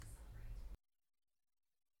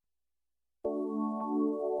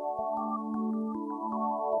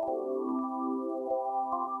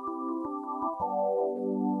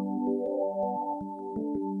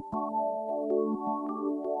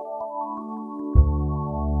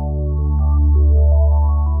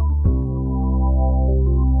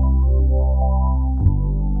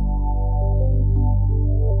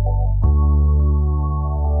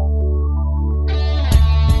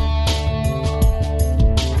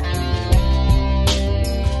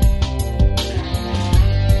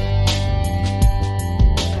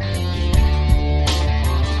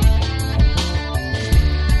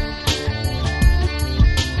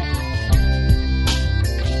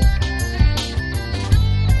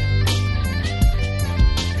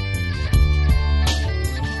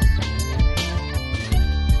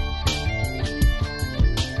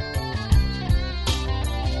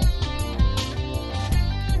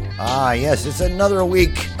Yes, it's another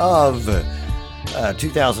week of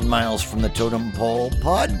 2,000 Miles from the Totem Pole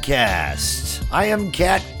podcast. I am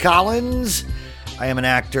Cat Collins. I am an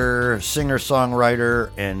actor,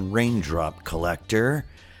 singer-songwriter, and raindrop collector.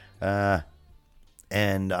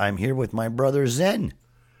 And I'm here with my brother Zen.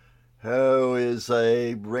 How is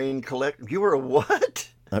a rain collector? You were a what?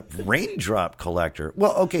 A raindrop collector.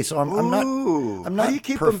 Well, okay, so I'm not. How do you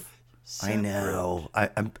keep them separate? I know.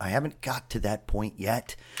 I haven't got to that point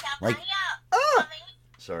yet. Like,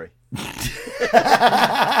 sorry.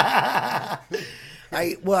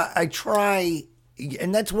 I try,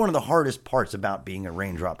 and that's one of the hardest parts about being a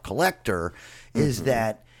raindrop collector is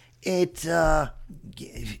that it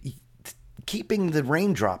keeping the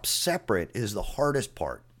raindrops separate is the hardest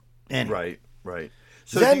part. And Right.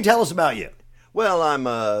 So Zen, tell us about you. Well, I'm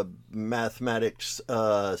a mathematics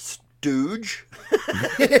stooge.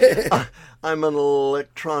 I'm an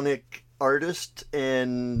electronic artist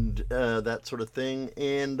and that sort of thing,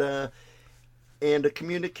 and a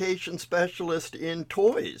communication specialist in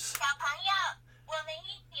toys.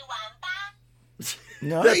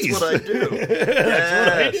 Nice. That's what I do.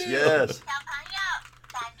 Yes.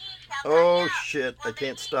 Oh shit! I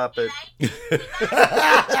can't stop it.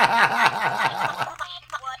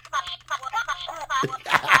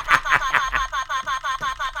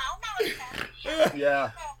 Yeah.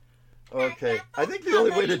 Okay. I think the only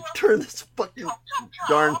way to turn this fucking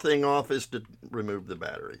darn thing off is to remove the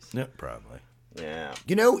batteries. Yeah, probably. Yeah.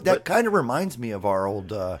 You know, that kind of reminds me of our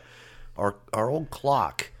old our old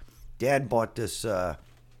clock. Dad bought this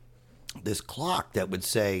this clock that would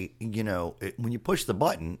say, you know, when you push the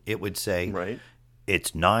button, it would say, Right.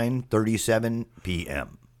 It's 9:37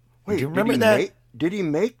 p.m. Wait, do you remember that? Did he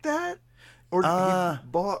make that, or he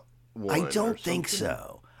bought one? I don't think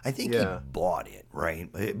so. I think he bought it, right?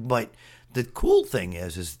 But the cool thing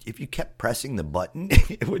is if you kept pressing the button,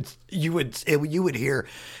 you would hear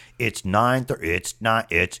it's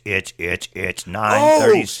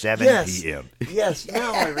 9:37 p.m. Yes,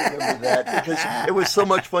 now I remember that because it was so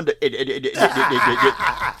much fun to.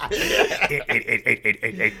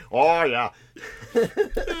 Oh yeah. Yeah,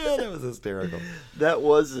 that was hysterical. That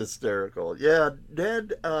was hysterical. Yeah,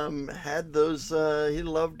 Dad had those. He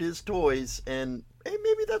loved his toys, and hey,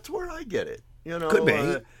 maybe that's where I get it. You know, Could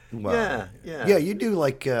be. Well, yeah. You do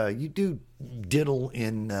you do diddle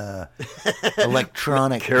in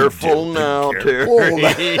electronic. Careful now, Terry.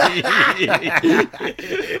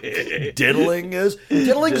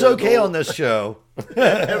 Diddling's okay on this show.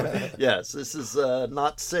 Yes, this is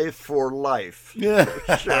not safe for life. Yeah.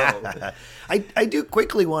 Show. I do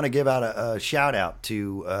quickly want to give out a shout out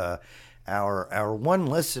to our one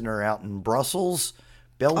listener out in Brussels,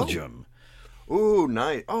 Belgium. Ooh,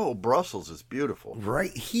 nice. Oh, Brussels is beautiful.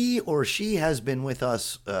 Right. He or she has been with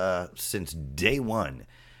us since day one.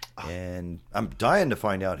 And I'm dying to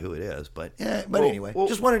find out who it is. But anyway,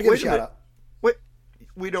 just wanted to give a shout out. Wait,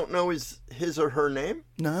 we don't know his or her name?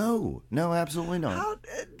 No, absolutely not.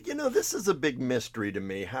 This is a big mystery to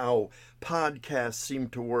me, how podcasts seem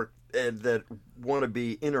to work that want to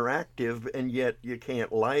be interactive, and yet you can't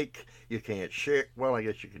you can't share. Well, I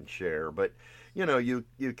guess you can share, but... you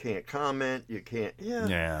can't comment, you can't,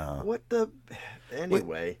 Yeah. What the,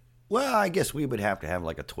 anyway. Well, I guess we would have to have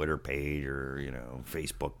like a Twitter page or,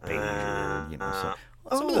 Facebook page or,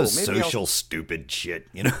 some of those social stupid shit,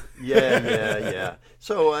 Yeah.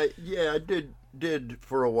 So, I did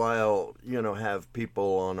for a while, have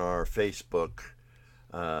people on our Facebook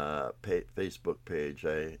page,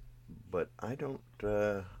 but I don't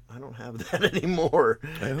have that anymore.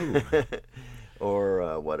 Oh.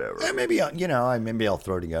 Or whatever. Maybe I'll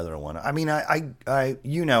throw together one. I mean, I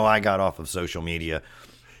got off of social media.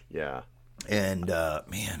 Yeah. And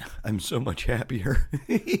man, I'm so much happier.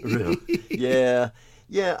 Really? Yeah.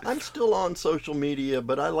 I'm still on social media,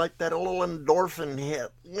 but I like that little endorphin hit.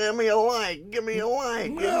 Give me a like. Give me a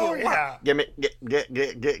like. Oh yeah. Give me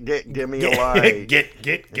a like. Get.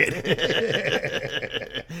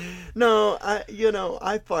 No,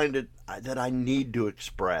 I find it that I need to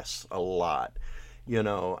express a lot.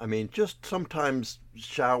 I mean, just sometimes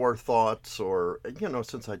shower thoughts or,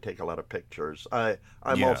 since I take a lot of pictures,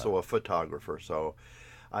 I'm also a photographer, so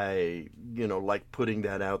I, like putting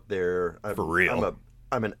that out there. For real.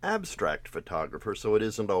 I'm an abstract photographer, so it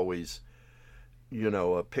isn't always,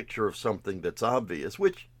 a picture of something that's obvious,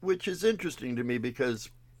 which is interesting to me because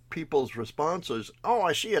people's responses, oh,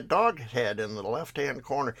 I see a dog head in the left-hand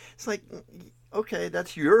corner. It's like, okay,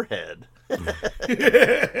 that's your head.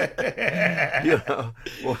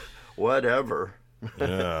 Whatever.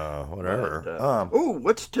 Yeah, whatever. But,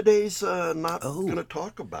 what's today's not going to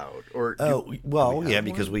talk about? Or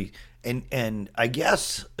because we And I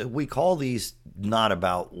guess we call these not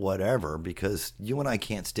about whatever because you and I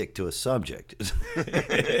can't stick to a subject.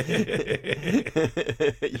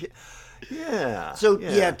 Yeah. So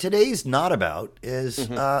today's not about is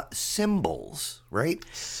symbols, right?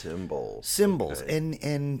 Symbols. Okay.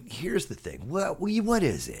 And here's the thing. What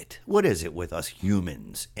is it? What is it with us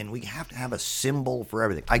humans? And we have to have a symbol for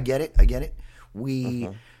everything. I get it. We,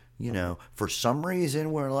 for some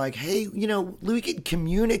reason we're like, hey, we could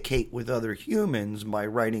communicate with other humans by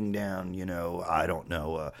writing down, I don't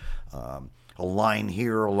know, a line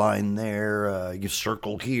here, a line there, you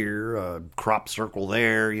circle here, a crop circle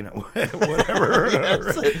there, whatever.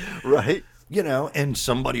 Yes. Right. And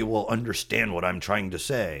somebody will understand what I'm trying to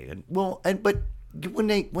say. But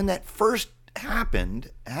when that first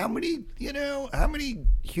happened, how many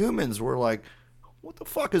humans were like, what the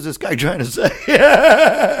fuck is this guy trying to say?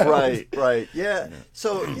 Right. Yeah.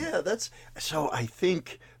 So I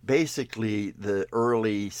think basically the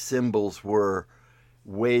early symbols were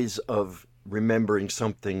ways of remembering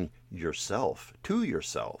something to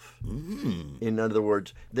yourself. In other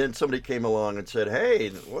words, then somebody came along and said, hey,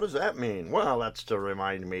 what does that mean? Well, that's to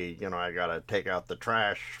remind me, I got to take out the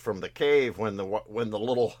trash from the cave when the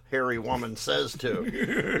little hairy woman says to,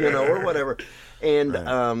 or whatever. And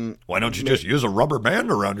why don't you just use a rubber band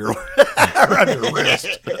around your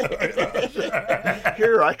wrist?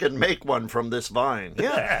 Here, I can make one from this vine.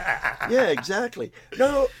 Yeah, exactly.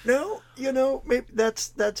 No, maybe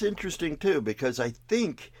that's interesting too, because I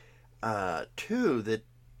think too that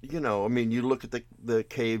you look at the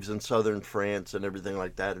caves in southern France and everything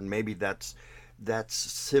like that, and maybe that's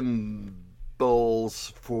symbols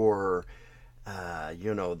for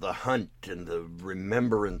the hunt and the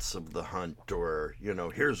remembrance of the hunt, or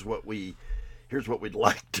here's what we'd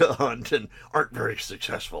like to hunt and aren't very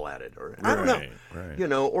successful at it, or I don't know, right.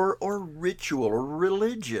 Or ritual or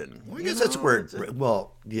religion. Well, I guess that's where.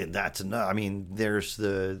 That's enough. I mean, there's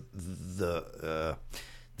the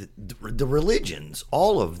religions,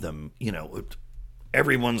 all of them.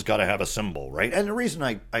 Everyone's got to have a symbol, right? And the reason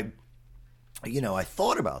I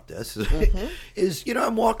thought about this is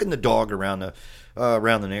I'm walking the dog around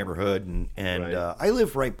the neighborhood, and Right. I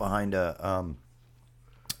live right behind a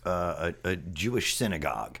Jewish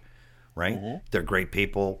synagogue, right? They're great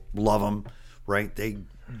people, love them, right? They,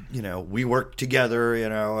 we work together.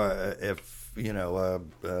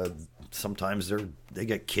 Sometimes they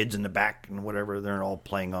get kids in the back and whatever. They're all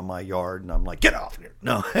playing on my yard, and I'm like, get off here!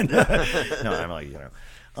 No, no, I'm like,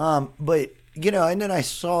 but and then I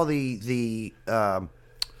saw the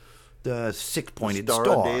 6-pointed Star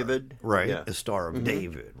star, of David, right? Yeah. The Star of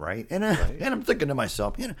David, right? And I'm thinking to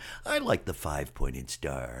myself, I like the 5-pointed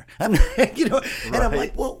star. And I'm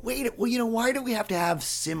like, well, wait, why do we have to have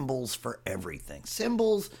symbols for everything?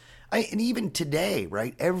 Symbols, and even today,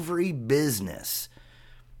 right? Every business,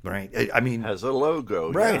 right? I mean, Has a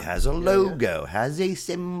logo, right? yeah. Has a logo, has a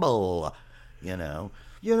symbol,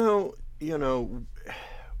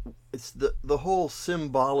 It's the whole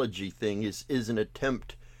symbology thing is an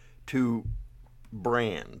attempt to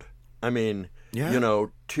brand. I mean, even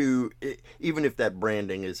if that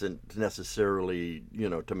branding isn't necessarily,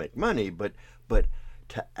 to make money, but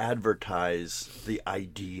to advertise the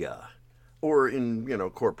idea, or in,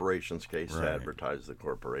 corporations' case, to advertise the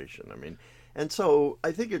corporation. I mean, and so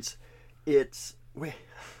I think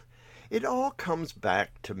it all comes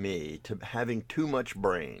back to me to having too much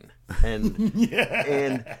brain, and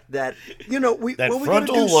and that we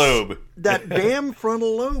frontal lobe, that damn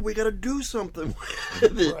frontal lobe, we got to do something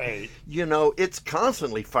with it. Right. It's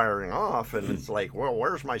constantly firing off, and it's like, well,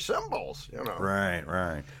 where's my symbols?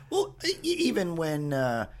 Right. Well, even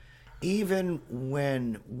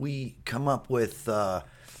when we come up with.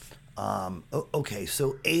 Okay,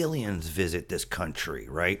 so aliens visit this country,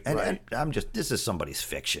 right? And this is somebody's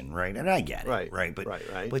fiction, right? And I get it, right?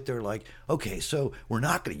 But they're like, okay, so we're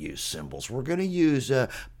not going to use symbols. We're going to use ba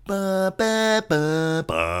ba ba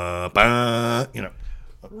ba ba,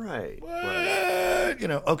 Right.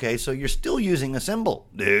 Okay, so you're still using a symbol,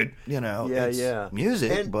 dude. It's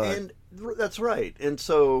music, but. And that's right. And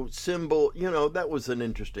so symbol, that was an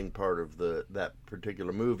interesting part of that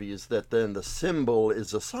particular movie, is that then the symbol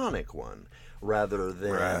is a sonic one rather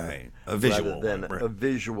than a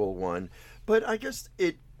visual one. But I guess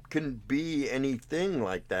it can be anything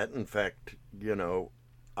like that. In fact,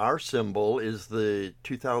 our symbol is the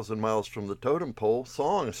 2,000 Miles from the Totem Pole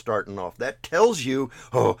song starting off. That tells you,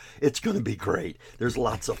 it's going to be great. There's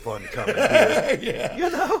lots of fun coming here.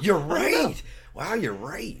 You're right. Wow, you're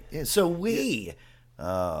right. And so we,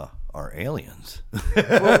 are aliens.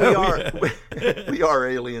 Well, we are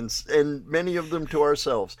aliens, and many of them to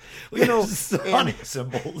ourselves. You know, sonic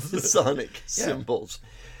symbols. Sonic symbols.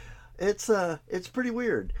 It's pretty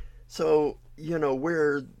weird. So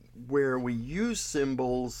where we use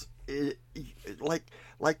symbols,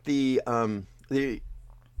 like the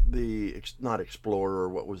not Explorer.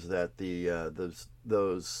 What was that?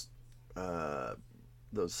 Those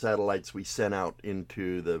satellites we sent out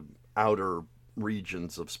into the outer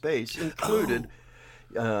regions of space included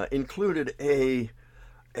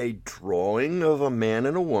a drawing of a man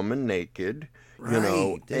and a woman naked,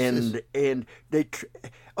 Right. and they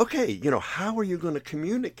how are you going to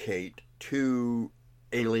communicate to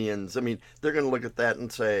aliens? I mean, they're going to look at that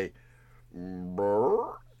and say,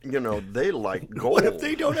 "Brr," they like gold. What if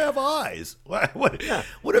they don't have eyes? What if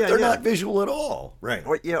they're not visual at all? Right.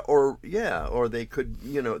 Or they could,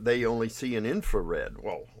 they only see an infrared.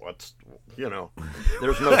 Well,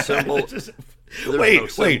 there's no symbol. There's no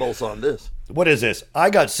symbols on this. What is this? I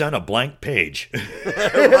got sent a blank page.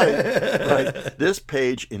 Right. This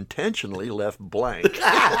page intentionally left blank.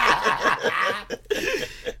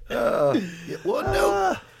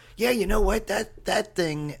 Yeah, you know what? That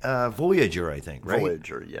thing, Voyager, I think, right?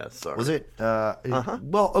 Voyager, yes. Sorry. Was it?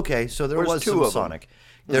 Well, okay. So there was two some of them. Sonic.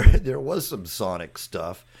 There was some Sonic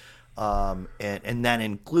stuff, and that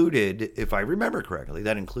included, if I remember correctly,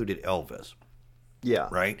 that included Elvis. Yeah.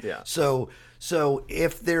 Right. Yeah. So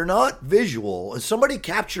if they're not visual, if somebody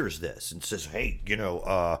captures this and says, "Hey,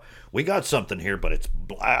 we got something here, but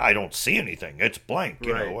I don't see anything. It's blank.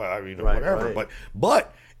 Whatever." Right.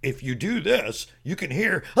 But if you do this, you can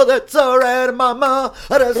hear, "Oh, that's all right, Mama.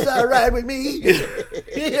 Oh, that's all right with me."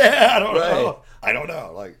 Yeah, I don't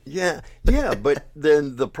know. Like, yeah. But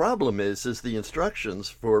then the problem is the instructions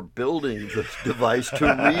for building this device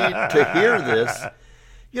to hear this.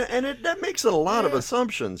 Yeah, and that makes a lot of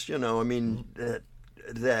assumptions. I mean that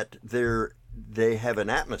they have an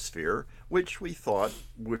atmosphere, which we thought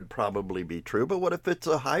would probably be true. But what if it's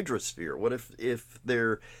a hydrosphere? What if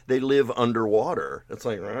they live underwater? It's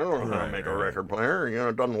like, I don't know how to make a record player.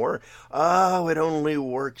 It doesn't work. Oh, it only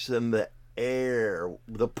works in the air,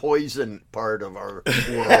 the poison part of our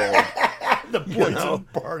world. The poison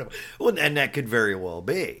part of it. Well, and that could very well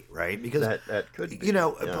be, right? Because that could be.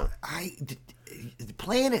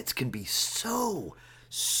 Planets can be so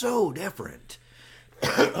different.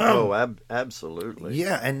 Oh, absolutely.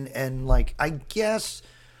 Yeah, and like, I guess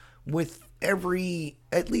with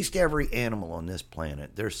at least every animal on this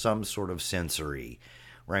planet, there's some sort of sensory,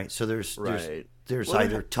 right? So there's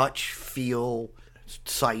either touch, feel,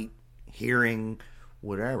 sight, hearing,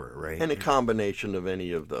 whatever, right? And a combination of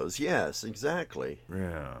any of those. Yes, exactly.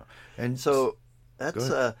 Yeah. And so that's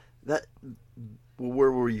that.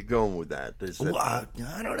 Where were you going with that? I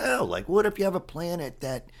don't know. Like, what if you have a planet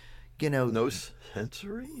that, no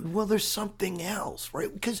sensory? Well, there's something else,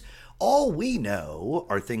 right? Because all we know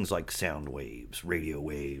are things like sound waves, radio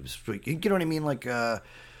waves. You know what I mean? Like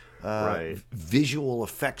visual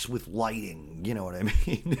effects with lighting. You know what I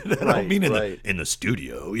mean? I don't mean in the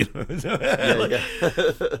studio.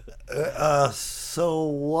 So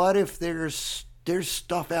what if there's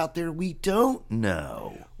stuff out there we don't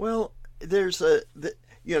know? Well, there's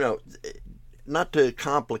not to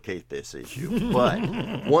complicate this issue, but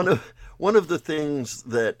one of the things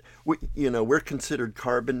that we're considered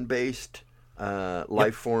carbon-based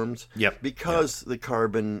life forms. Yep. Because the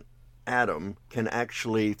carbon atom can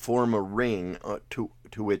actually form a ring to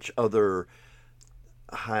which other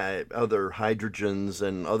hydrogens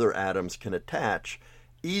and other atoms can attach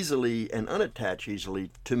easily and unattach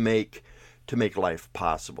easily to make life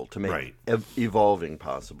possible, to make evolving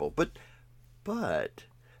possible. But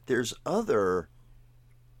there's other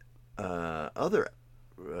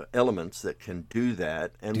elements that can do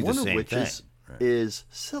that, and one of which is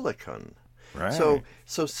silicon. Right. So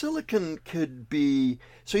silicon could be.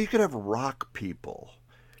 So you could have rock people,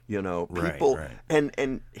 people, right.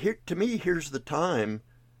 and here to me, here's the time.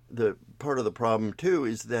 The part of the problem too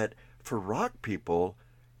is that for rock people,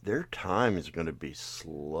 their time is going to be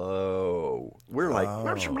slow. We're like,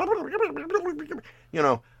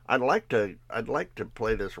 I'd like to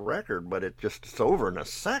play this record, but it's over in a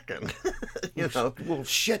second. Well,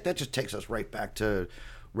 shit, that just takes us right back to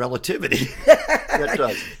relativity.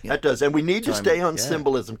 That does. And we need to stay on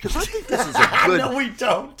symbolism, because I think this is a good... No, we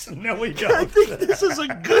don't. I think this is a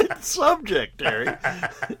good subject, Terry.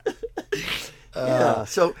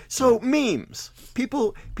 So memes.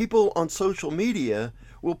 People on social media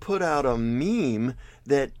will put out a meme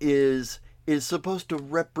that is supposed to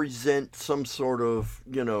represent some sort of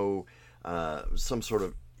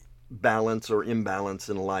balance or imbalance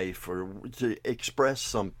in life, or to express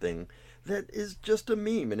something that is just a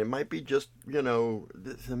meme. And it might be just,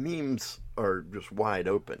 the memes are just wide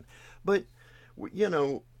open. But,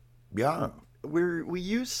 Yeah. we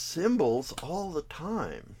use symbols all the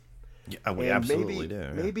time. Yeah, we And absolutely do.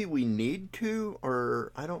 Yeah. Maybe we need to,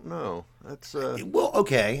 or I don't know. That's Well,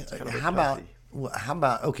 okay. kind of a How about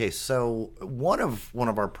toughie. okay? So one of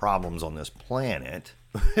our problems on this planet,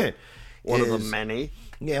 One of the is- many.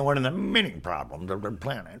 Yeah, one of the many problems of the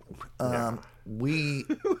planet. We.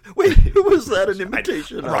 Wait, who was that an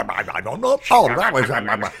imitation of? I don't know. Oh, that was.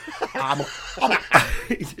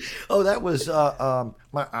 Oh, that was.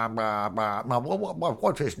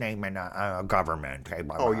 What's his name in government?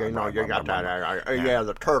 Oh, you got that. Yeah,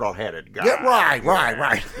 the turtle-headed guy. Yeah, right.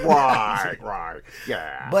 Right.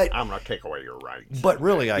 Yeah. But- I'm gonna take away your rights. But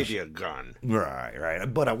really, I give you a gun. Right.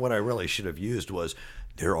 But what I really should have used was,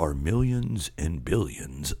 there are millions and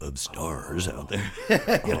billions of stars out there.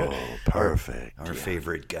 Oh, perfect. Our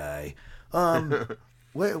favorite guy.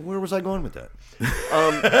 Where was I going with that?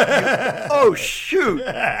 Oh, shoot.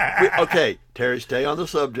 Okay, Terry, stay on the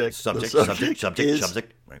subject.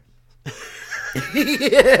 Subject. Right.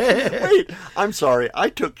 Wait, I'm sorry. I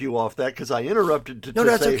took you off that because I interrupted to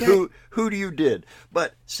that's say okay. who do you did.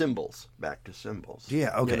 But symbols. Back to symbols.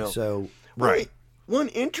 Yeah, okay, so, Well, right. One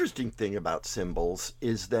interesting thing about symbols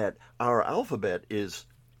is that our alphabet is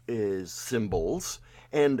symbols.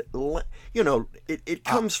 And, it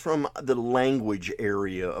comes from the language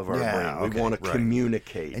area of our brain. We okay, want to right.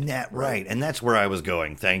 communicate. And and that's where I was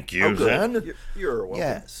going. Thank you, Oh, good. Zen. You're welcome.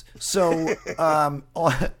 Yes. So on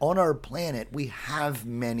our planet, we have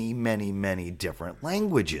many, many, many different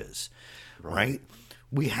languages, right?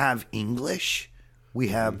 We have English. We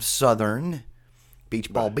have Southern.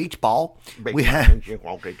 Beach ball. We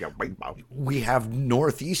have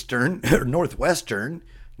Northeastern or Northwestern.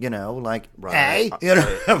 Like, Right. hey,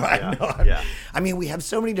 I mean, we have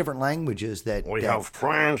so many different languages that We have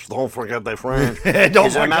French. Don't forget the French. Don't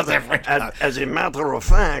as, a forget matter, the French. as a matter of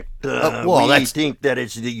fact, well, we that's- think that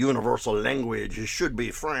it's the universal language. It should be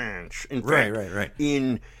French. In fact, Right.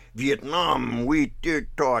 in Vietnam, we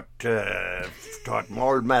taught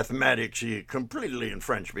more mathematics completely in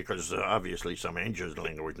French because obviously some Asian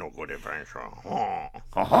language no good in French.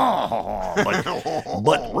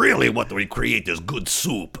 but really, what we create is good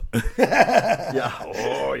soup. Yeah.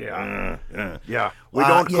 Oh, yeah. Yeah. We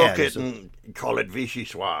don't cook it and call it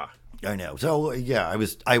vichyssoise. I know. So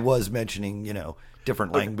I was mentioning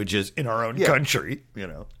different languages in our own country.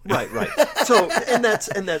 Right. So, and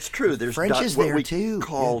that's true. There's French is what there we too.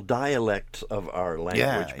 call dialects of our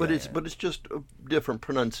language, but yeah. it's just different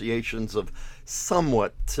pronunciations of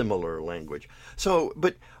somewhat similar language. So,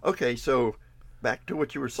 but okay, so back to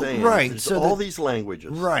what you were saying. Right, There's so all the- these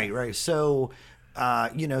languages. Right. So,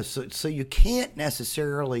 so you can't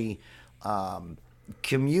necessarily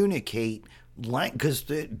communicate because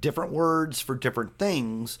different words for different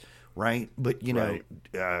things, right? But Right.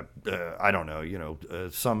 I don't know.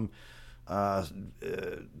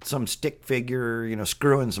 Some stick figure,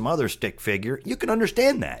 screwing some other stick figure, you can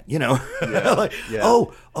understand that, Like, yeah.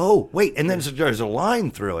 oh, wait, and then there's a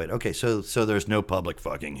line through it. Okay, so there's no public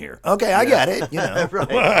fucking here. Okay, I get it.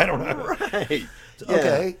 Right. I don't know. Right. Yeah.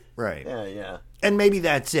 Okay, right. Yeah. And maybe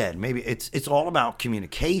that's it. Maybe it's all about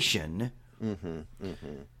communication.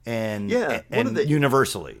 And Yeah, one of the-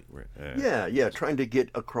 universally. Yeah, trying to get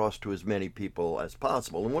across to as many people as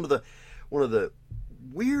possible. And one of the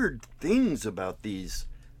weird things about these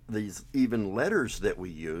even letters that we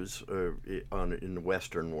use in the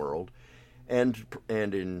Western world, and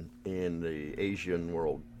in the Asian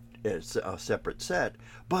world, it's a separate set.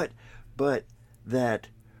 But that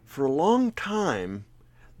for a long time,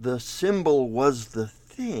 the symbol was the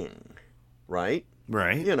thing, right?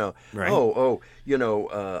 Right. Right. A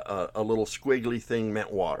little squiggly thing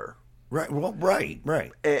meant water. Right. Well, right.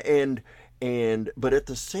 And but at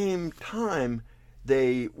the same time,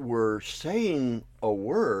 they were saying a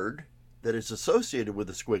word that is associated with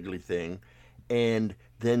the squiggly thing, and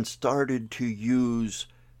then started to use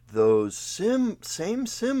those same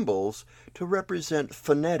symbols to represent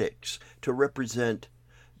phonetics, to represent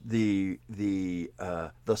the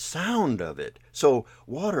sound of it. So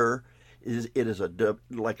water is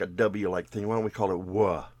like a W-like thing. Why don't we call it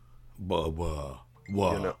wa? Whoa.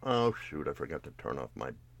 Oh shoot! I forgot to turn off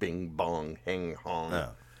my bing bong hang hong.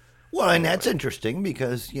 Oh. Well, and that's interesting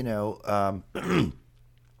because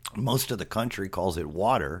most of the country calls it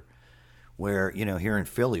water, where here in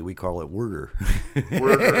Philly we call it worder.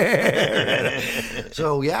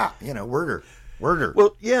 So worder.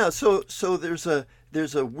 Well, yeah. So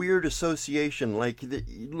there's a weird association, like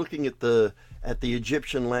looking at the at the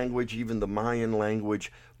Egyptian language, even the Mayan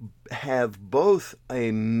language, have both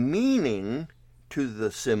a meaning to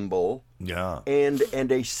the symbol and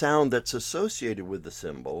a sound that's associated with the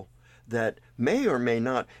symbol that may or may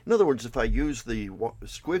not. In other words, if I use the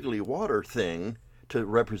squiggly water thing to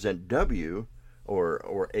represent W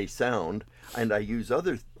or a sound, and I use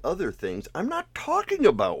other things, I'm not talking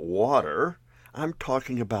about water. I'm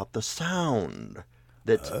talking about the sound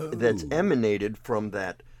that's emanated from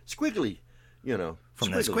that squiggly,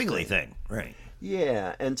 from that squiggly thing, right?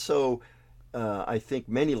 Yeah, and so I think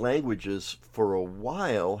many languages for a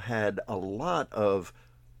while had a lot of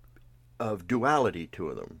duality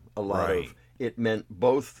to them. A lot of it meant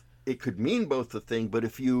both. It could mean both the thing, but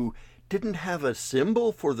if you didn't have a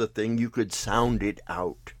symbol for the thing, you could sound it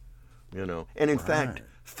out. And in fact,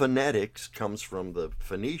 phonetics comes from the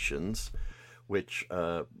Phoenicians, which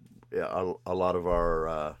a lot of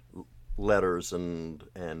our letters and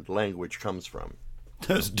language comes from.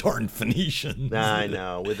 Those darn Phoenicians. I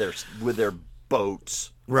know, with their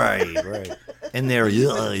boats. Right. And they're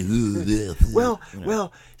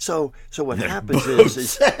so what happens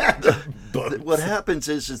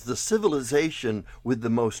is the civilization with the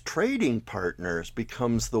most trading partners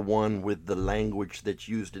becomes the one with the language that's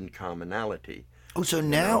used in commonality. So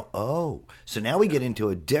now we get into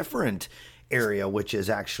a different area, which is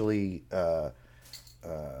actually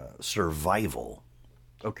survival.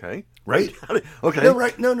 Okay. Right. Okay. No.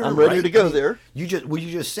 Right. No. I'm ready to go there. You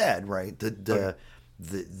just said right. The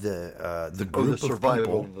group the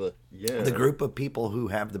survival of people. The group of people who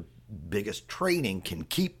have the biggest trading can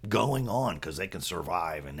keep going on because they can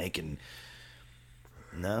survive and they can.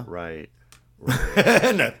 No. Right.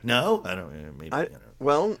 No. I don't. Maybe.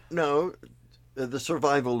 Well, no. The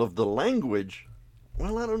survival of the language.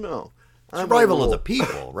 Well, I don't know. Survival of the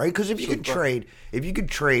people, right? Because if you could trade,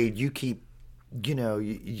 you keep.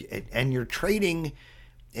 And you're trading,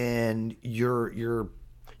 and you're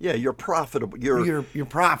profitable. You're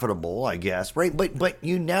profitable, I guess, right? But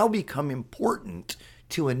you now become important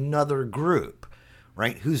to another group,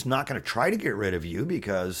 right? Who's not going to try to get rid of you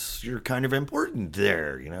because you're kind of important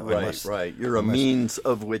there, Right. You're a means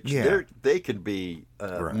of which they could be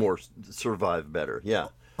more survive better. Yeah.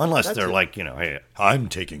 Unless they're like, hey, I'm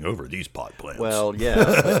taking over these pot plants. Well, yeah.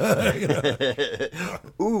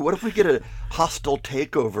 Ooh, what if we get a hostile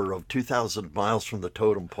takeover of 2,000 miles from the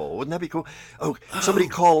totem pole? Wouldn't that be cool? Oh, somebody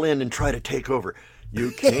call in and try to take over. You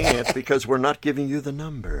can't because we're not giving you the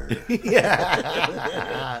number.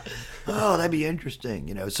 Yeah. Oh, that'd be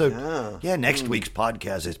interesting. So, next week's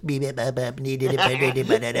podcast is...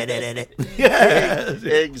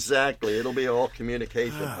 Exactly. It'll be all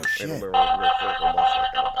communication. Oh, shit.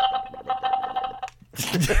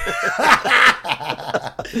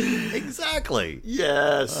 Exactly.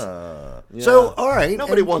 Yes. So, all right.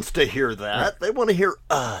 Nobody wants to hear that. They want to hear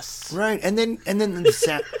us. Right. And then the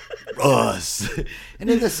sound... us. And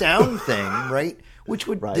then the sound thing, right? Which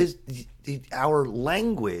would... our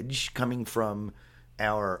language coming from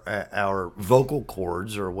our vocal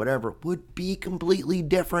cords or whatever would be completely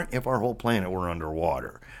different if our whole planet were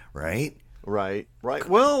underwater, right? Right.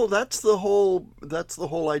 Well, that's the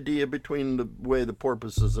whole idea between the way the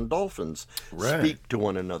porpoises and dolphins speak to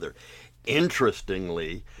one another.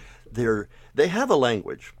 Interestingly, they have a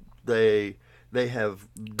language. They have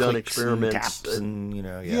done Clicks experiments and taps and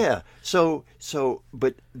yeah. So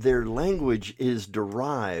but their language is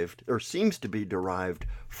derived or seems to be derived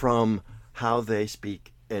from how they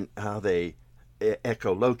speak and how they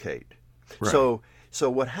echolocate. Right. So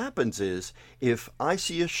what happens is if I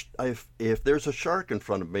see if there's a shark in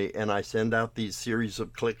front of me and I send out these series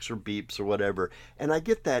of clicks or beeps or whatever, and I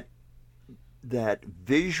get that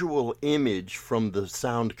visual image from the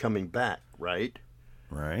sound coming back, right?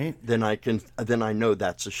 Right. Then I know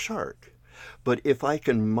that's a shark. But if I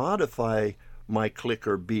can modify my click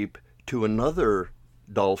or beep to another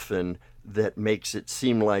dolphin that makes it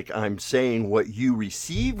seem like I'm saying what you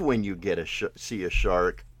receive when you get see a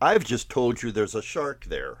shark, I've just told you there's a shark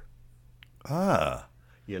there. Ah.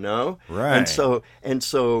 Right. And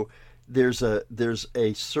so there's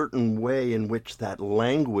a certain way in which that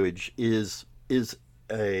language is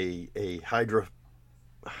a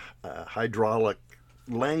hydraulic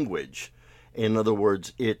language. In other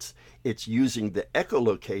words, it's using the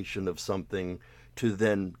echolocation of something to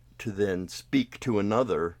then speak to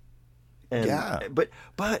another. And but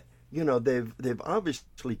they've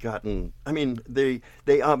obviously gotten, I mean, they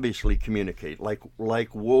obviously communicate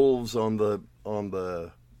like wolves on the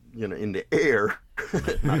in the air.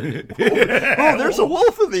 There's a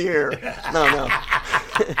wolf in the air. No.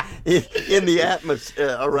 in the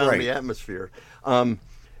atmosphere, around the atmosphere.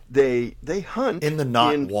 they hunt In the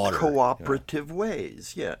not water, cooperative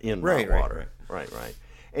ways. Yeah, in Right, not right, water. Right.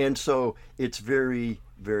 And so it's very,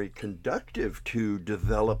 very conductive to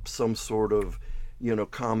develop some sort of,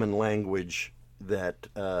 common language that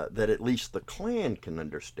at least the clan can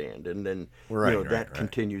understand, and then that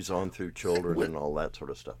continues on through children and all that sort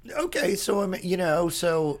of stuff. Okay, so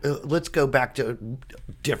let's go back to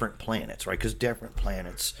different planets, right? Because different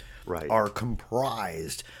planets are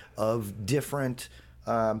comprised of different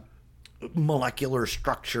molecular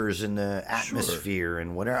structures in the atmosphere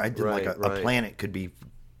and whatever. A planet could be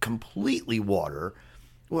completely water.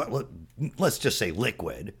 Well, let's just say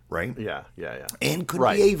liquid, right? Yeah. And could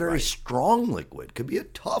be a very strong liquid. Could be a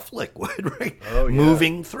tough liquid, right? Oh, yeah.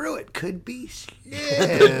 Moving through it. Could be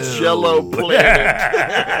the Jello planet.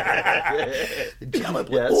 The Jello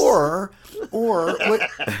planet. Yes. Or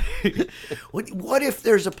what if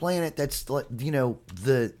there's a planet that's,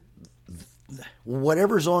 the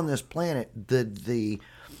whatever's on this planet, the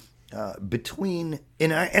between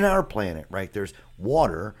in our planet, right? There's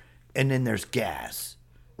water and then there's gas.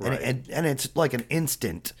 Right. And it's like an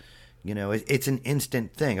instant, it's an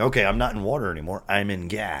instant thing. Okay, I'm not in water anymore. I'm in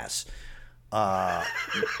gas. Air,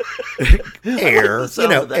 air. Yes,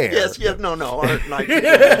 no, nitrogen,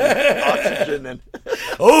 oxygen, and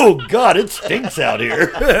oh God, it stinks out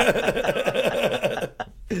here.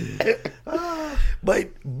 But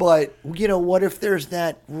what if there's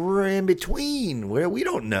that in between where we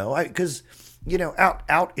don't know? Because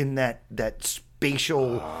out in that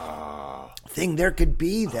spatial thing, there could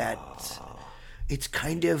be that. It's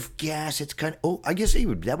kind of gas. It's kind of. I guess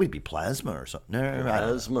that would be plasma or something. No,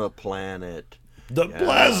 plasma planet. The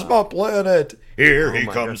plasma planet. Here he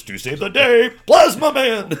comes to save the day, Plasma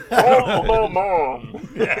Man. Plasma Mom.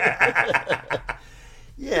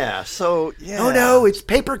 Yeah. So yeah. Oh no, it's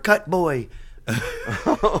Paper Cut Boy.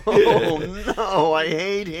 Oh no, I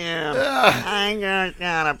hate him. I just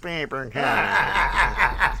got a paper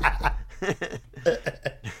cut.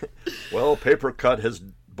 Well, Paper Cut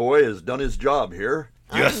Boy has done his job here.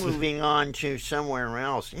 Yes. I'm moving on to somewhere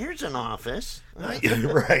else. Here's an office.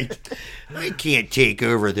 Right. I can't take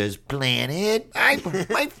over this planet.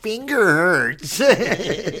 My finger hurts. Oh,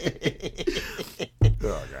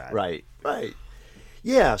 God. Right.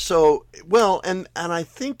 Yeah, so, well, and I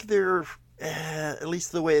think there, at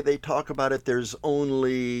least the way they talk about it, there's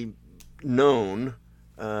only known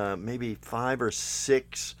maybe 5 or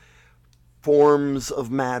 6 forms of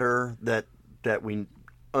matter that we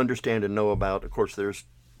understand and know about. Of course, there's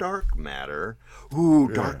dark matter. Ooh,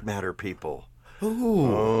 dark matter people. Ooh.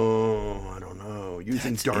 Oh, I don't know.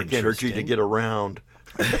 Using dark energy to get around.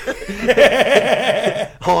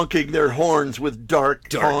 Honking their horns with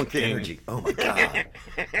dark honking energy. Oh my God.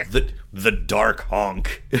 The dark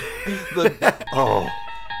honk.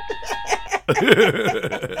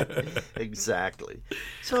 Exactly.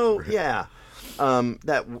 So yeah, and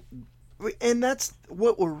that's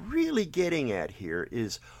what we're really getting at here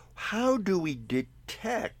is how do we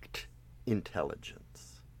detect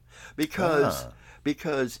intelligence? Because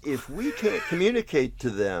if we can't communicate to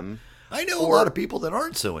them, I know a lot of people that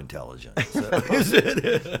aren't so intelligent. So.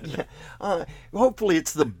 Hopefully,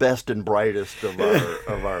 it's the best and brightest of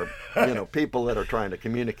our people that are trying to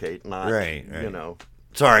communicate, not right.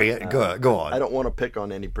 Sorry, go on. I don't want to pick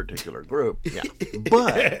on any particular group. Yeah,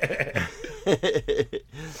 but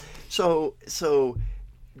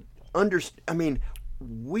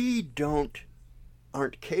we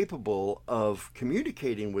aren't capable of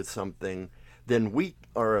communicating with something, then we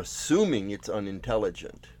are assuming it's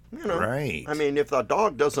unintelligent. Right. I mean, if the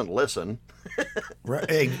dog doesn't listen,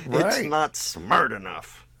 it's not smart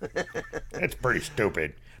enough. That's pretty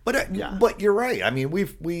stupid. But you're right. I mean,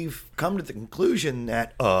 we've come to the conclusion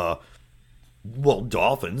that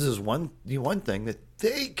dolphins is one thing that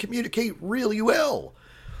they communicate really well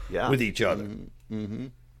with each other. Mm-hmm.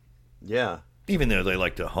 Yeah. Even though they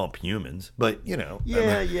like to hump humans, but Yeah.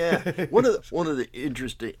 One of the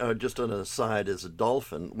interesting, just on an aside, as a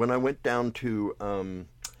dolphin, when I went down to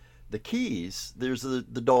the Keys, there's the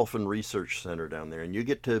Dolphin Research Center down there, and you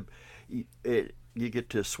get to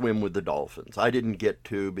swim with the dolphins. I didn't get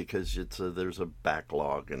to because there's a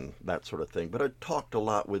backlog and that sort of thing. But I talked a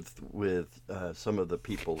lot with some of the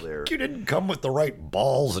people there. You didn't come with the right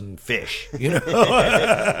balls and fish, Yeah.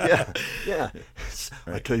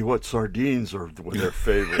 I tell you what, sardines were their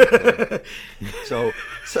favorite.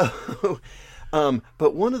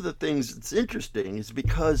 But one of the things that's interesting is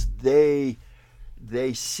because they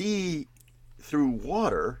see through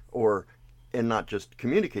water, and not just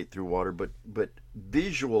communicate through water, but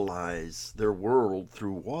visualize their world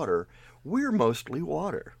through water. We're mostly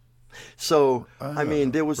water. So I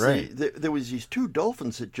mean, there was right. there was these two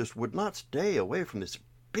dolphins that just would not stay away from this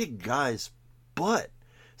big guy's butt.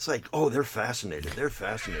 It's like, oh, they're fascinated. They're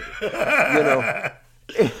fascinated. You know.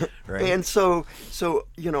 Right. And so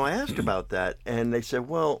I asked about that, and they said,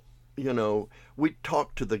 well, we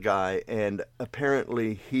talked to the guy, and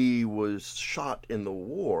apparently he was shot in the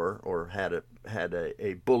war, or had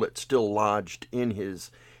a bullet still lodged in his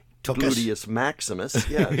gluteus maximus.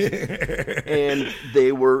 Yes, and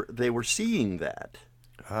they were seeing that.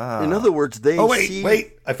 Ah. In other words, they. Oh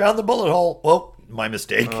wait! I found the bullet hole. Oh, my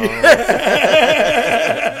mistake.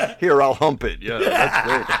 Here, I'll hump it. Yeah, that's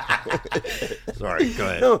great. Sorry, go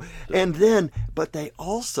ahead. No, and then, but they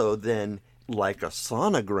also then, like a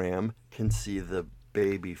sonogram, can see the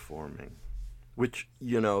baby forming, which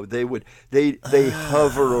they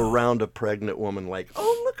hover around a pregnant woman like,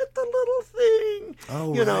 oh, look at the little thing.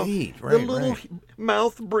 Oh, the little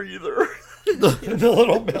mouth breather. the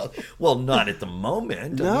little mouth. Well, not at the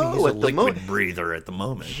moment. No, he's a at the liquid breather at the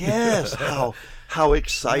moment. Yes, how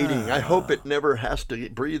exciting! I hope it never has to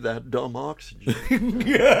breathe that dumb oxygen.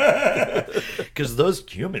 Because those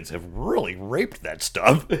humans have really raped that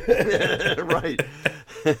stuff. Right.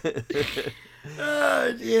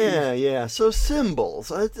 Yeah. So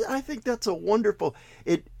symbols. I think that's a wonderful.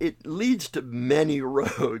 It leads to many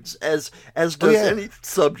roads, as does any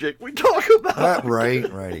subject we talk about.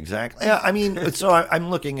 Right, exactly. Yeah, I mean, so I'm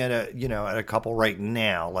looking at a couple right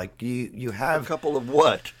now. Like you have a couple of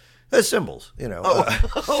what? Symbols, I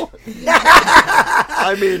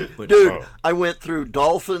mean, dude, I went through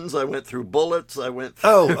dolphins. I went through bullets. I went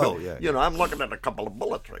through. Yeah. I'm looking at a couple of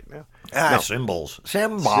bullets right now. Symbols.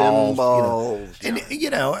 Symbols. And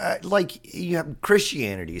like you have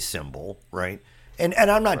Christianity's symbol, right? And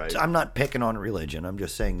I'm not picking on religion. I'm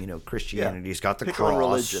just saying, Christianity's got the Pick cross. on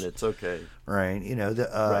religion, it's okay. Right?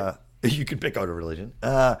 Right. You can pick on a religion.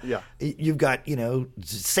 Yeah. You've got,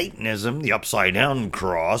 Satanism, the upside down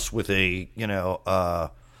cross with a,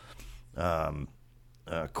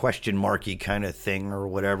 question marky kind of thing or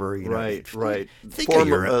whatever. Right. Think of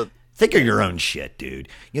your own shit, dude.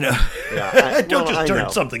 Yeah, Don't just turn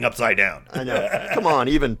something upside down. I know. Come on,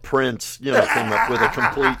 even Prince, came up with a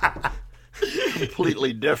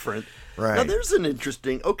completely different. Right. Now there's an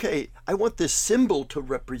interesting. Okay, I want this symbol to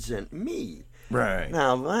represent me. Right.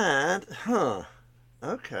 Now that,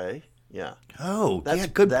 okay, yeah. Oh,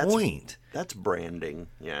 good point. That's branding,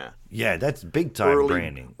 yeah. Yeah, that's big time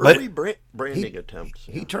branding. Early branding attempts.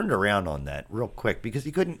 He turned around on that real quick because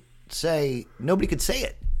nobody could say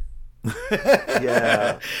it.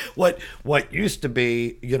 Yeah. What used to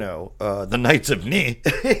be, the Knights of Ni,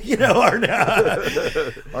 are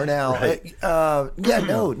now. Right.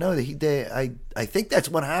 I think that's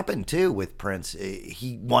what happened too with Prince.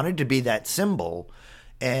 He wanted to be that symbol,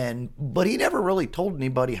 but he never really told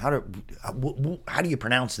anybody how do you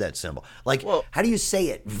pronounce that symbol? Like, how do you say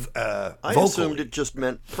it? I vocally? assumed it just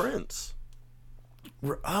meant Prince.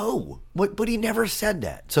 Oh, but he never said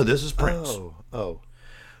that. So this is Prince. Oh.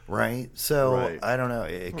 Right, so I don't know.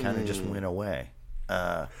 It kind of just went away.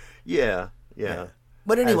 Yeah.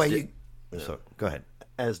 But anyway, so go ahead.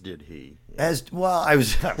 As did he. Yeah. I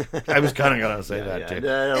was kind of going to say that too.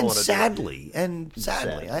 And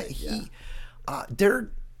sadly,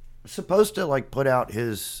 they're supposed to put out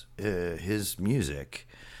his music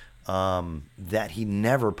that he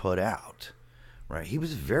never put out. Right, he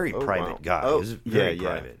was a very private guy. He was very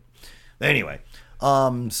private. Anyway.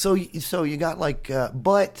 So you got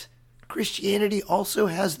but Christianity also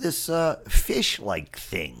has this fish-like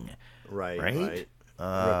thing, right?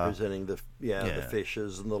 Representing the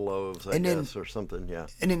fishes and the loaves, I guess, or something, yeah.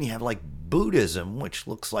 And then you have Buddhism, which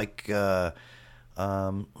looks like the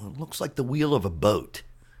wheel of a boat.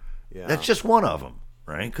 Yeah, that's just one of them,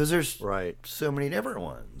 right? Because there's so many different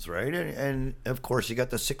ones, right? And of course you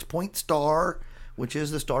got the 6-point star, which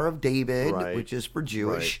is the Star of David, which is for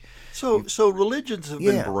Jewish. Right. So religions have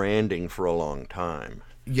been branding for a long time.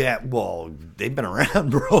 Yeah, well, they've been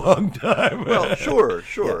around for a long time. Well, sure,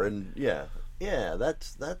 yeah. And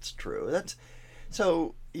that's true. That's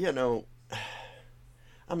so I'm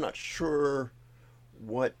not sure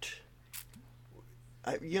what.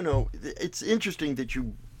 It's interesting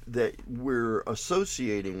that we're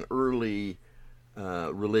associating early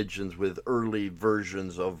religions with early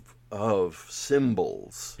versions of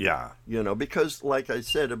symbols. Yeah. Because like I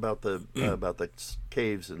said about the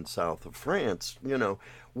caves in south of France,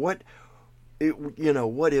 what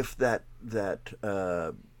if that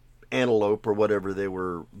antelope or whatever they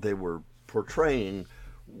were portraying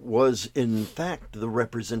was in fact the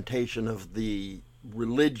representation of the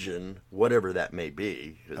religion, whatever that may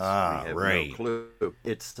be, because we have no clue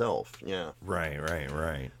itself. Yeah.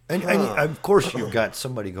 Right. And of course you've got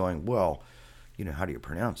somebody going, well, how do you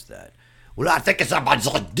pronounce that? Well, I think it's a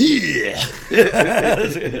bazadi.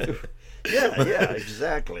 Yeah,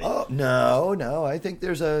 exactly. Oh, no, I think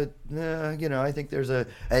there's I think there's a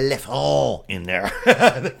lefron in there.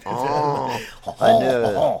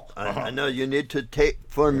 I know you need to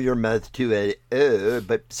form your mouth to a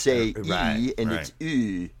but say E and it's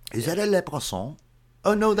U. Is that a leprechaun?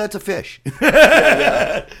 Oh, no, that's a fish.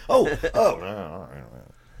 Oh.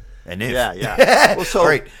 A niff. Yeah. Well, so,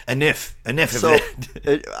 right, a niff. So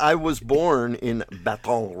I was born in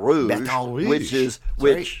Baton Rouge, which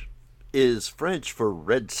is French for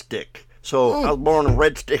red stick. So I was born in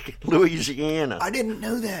Red Stick, Louisiana. I didn't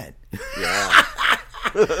know that. Yeah.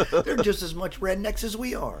 They're just as much rednecks as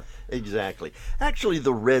we are. Exactly. Actually,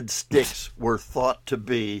 the red sticks were thought to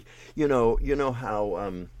be, you know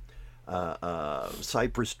how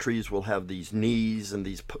cypress trees will have these knees and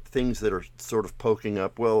these things that are sort of poking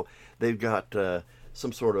up. Well, they've got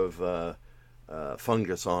some sort of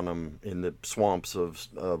fungus on them in the swamps of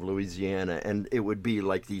Louisiana, and it would be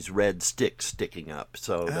like these red sticks sticking up.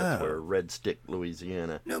 So that's where Red Stick,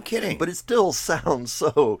 Louisiana. No kidding. But it still sounds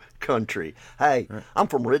so country. Hey, I'm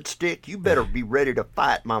from Red Stick. You better be ready to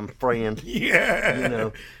fight, my friend. Yeah.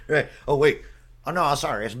 Right. Oh, wait. Oh, no,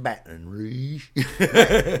 sorry. It's Baton Rouge.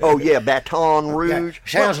 Oh, yeah, Baton Rouge.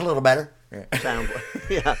 Yeah, sounds a little better.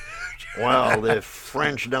 Yeah. Well, the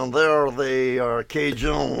French down there, they are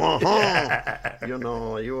Cajun.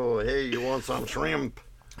 You want some shrimp?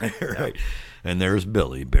 Right. And there's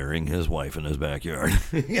Billy burying his wife in his backyard.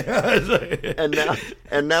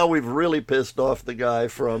 And now we've really pissed off the guy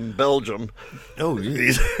from Belgium. Oh,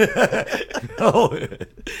 jeez. Oh,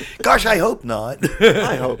 gosh, I hope not.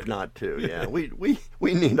 I hope not too. Yeah, we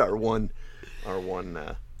need our one.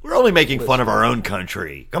 We're only making fun of our own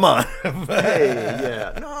country. Come on. Hey,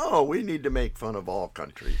 yeah. No, we need to make fun of all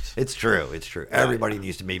countries. It's true. Everybody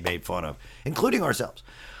needs to be made fun of, including ourselves.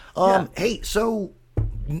 Hey, so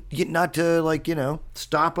not to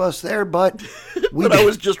stop us there, but I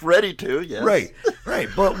was just ready to. Yes. Right.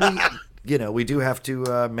 But we do have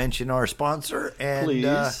to mention our sponsor, and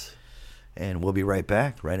please, and we'll be right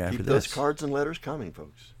back right after Keep this. Those cards and letters coming,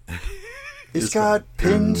 folks. It's got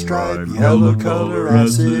pinstripe, yellow color,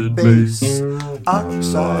 acid base,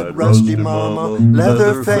 oxide, rusty mama,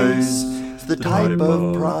 leather face. It's the type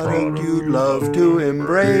of product you'd love to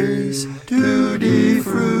embrace. Tutti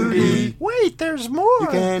frutti. Wait, there's more. You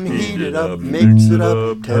can heat it up, mix it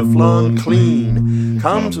up, Teflon clean.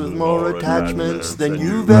 Comes with more attachments than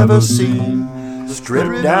you've ever seen.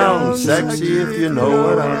 Stripped down, sexy if you know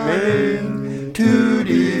what I mean.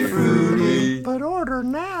 Tutti frutti. But order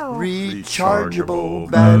now. Rechargeable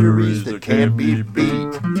batteries that can't be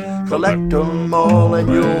beat. Collect them all and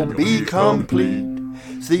you'll be complete.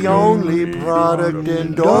 It's the only product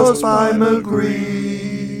endorsed by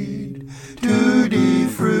Magritte. Tutti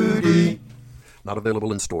frutti. Not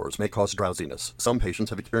available in stores. May cause drowsiness. Some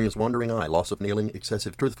patients have experienced wandering eye, loss of kneeling,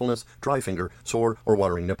 excessive truthfulness, dry finger, sore or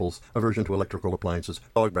watering nipples, aversion to electrical appliances,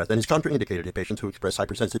 dog breath, and is contraindicated in patients who express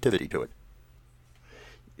hypersensitivity to it.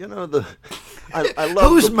 I love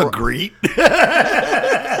Who's Magritte?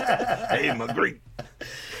 Hey, Magritte.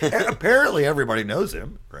 Apparently everybody knows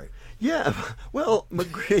him, right? Yeah, well,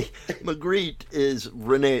 Magritte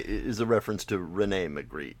is a reference to Rene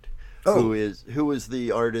Magritte, who is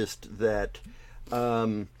the artist that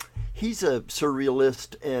he's a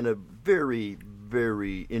surrealist and a very,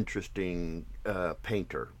 very interesting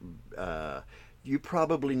painter. You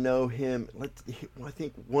probably know him. I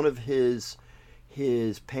think one of his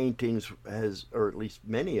paintings or at least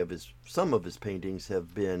some of his paintings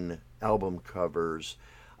have been album covers.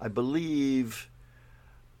 I believe.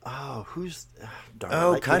 Oh, who's?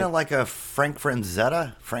 Kind of like a Frank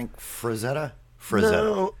Frazetta.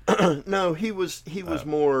 No, he was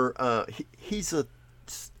more. He's a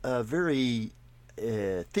very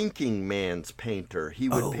thinking man's painter. He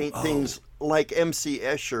would paint things like M.C.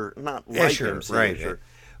 Escher, not like Escher, M.C. right. Escher,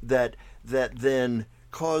 that then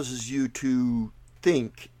causes you to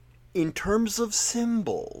think in terms of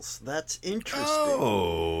symbols. That's interesting.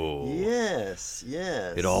 Oh. Yes.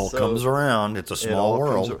 It all comes around. It's a small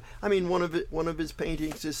world. I mean, one of his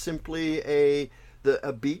paintings is simply a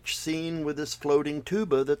beach scene with this floating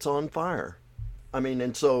tuba that's on fire. I mean,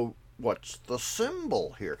 and so what's the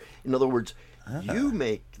symbol here? In other words, you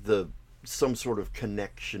make some sort of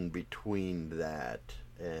connection between that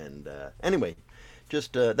and anyway.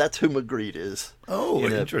 Just that's who Magritte is. Oh,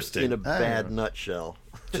 interesting. In a bad nutshell.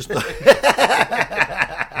 Just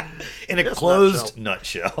In a closed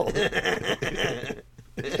nutshell.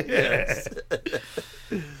 Yes.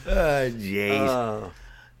 Jeez.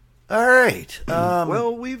 All right.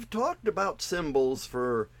 Well, we've talked about symbols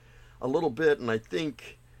for a little bit, and I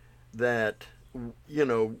think that,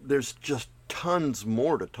 there's just tons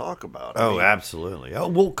more to talk about. I mean, absolutely.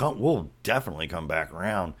 We'll definitely come back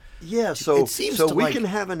around. Yeah, so It seems so to, we like- can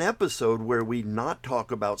have an episode where we not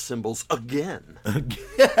talk about symbols again.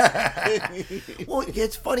 Well,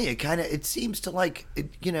 it's funny. It seems to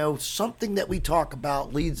something that we talk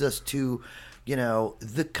about leads us to,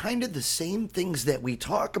 the same things that we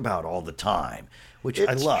talk about all the time, which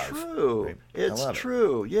I love. True. Right? It's I love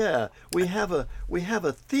true. Yeah, we have a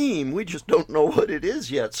theme. We just don't know what it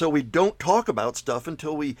is yet. So we don't talk about stuff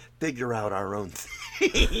until we figure out our own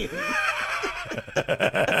theme.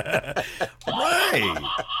 Right.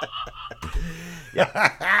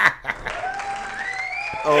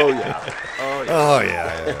 Oh yeah. Oh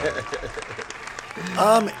yeah.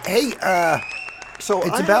 Hey. So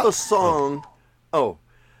It's I have about- a song. Oh.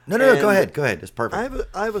 No. Go And ahead. Go ahead. It's perfect.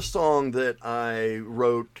 I have a song that I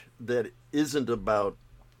wrote that isn't about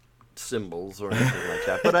symbols or anything like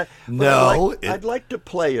that. But I'd like to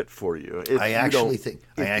play it for you. If I you actually don't- think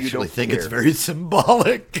if you don't think it's care. very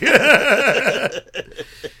symbolic.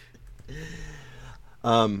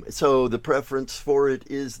 So the preference for it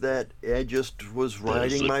is that I just was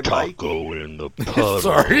riding my There's a bike. taco in the puddle.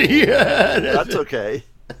 Sorry. That's okay.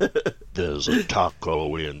 There's a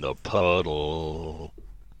taco in the puddle.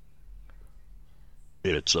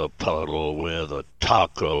 It's a puddle with a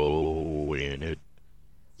taco in it.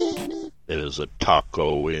 There's a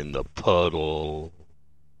taco in the puddle.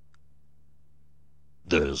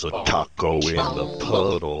 There's a taco in the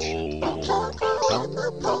puddle.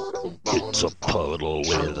 It's a puddle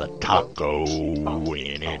with a taco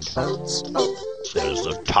in it. There's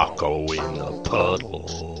a taco in the puddle.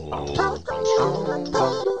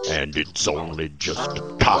 And it's only just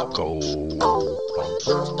a taco.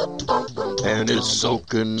 And it's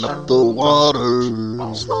soaking up the water.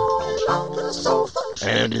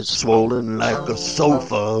 And it's swollen like a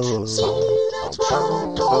sofa.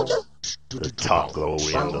 The taco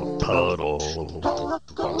in the puddle.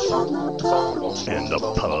 And the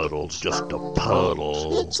puddle's just a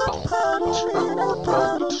puddle.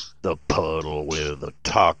 The puddle with a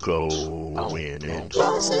taco in it.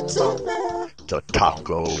 The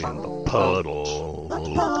taco in the puddle.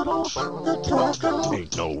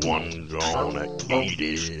 Ain't no one gonna eat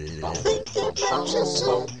it.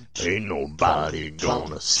 Ain't nobody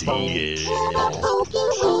gonna see it.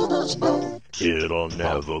 It'll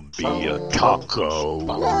never be a taco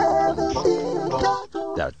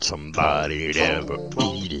that somebody'd ever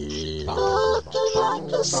eat it.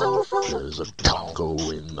 There's a taco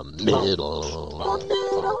in the middle.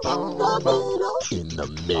 In the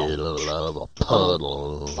middle of a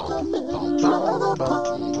puddle.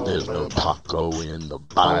 There's no taco in the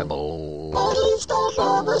Bible.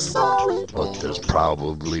 But there's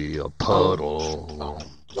probably a puddle.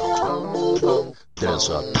 There's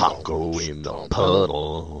a taco in the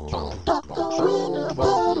puddle.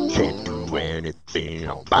 Can't do anything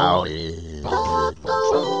about it.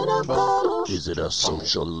 Is it a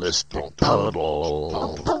socialistic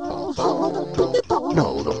puddle?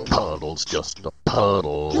 No, the puddle's just a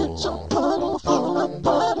puddle.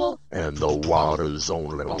 And the water's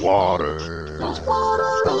only water.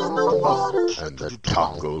 And the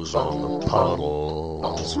taco's on the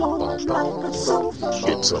puddle.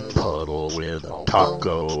 It's a puddle with a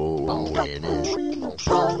taco in it.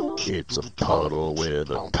 It's a puddle with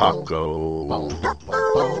a taco.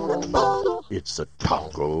 It's a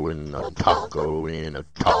taco in a taco in a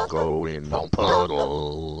taco in a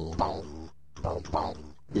puddle.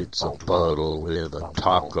 It's a puddle with a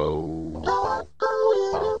taco.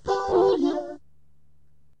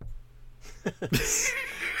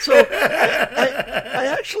 So I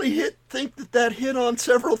actually think that hit on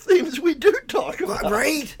several themes we do talk about.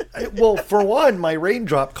 Right? Well, for one, my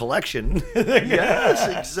raindrop collection. Yes,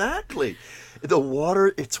 exactly. The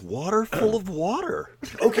water, it's water full of water.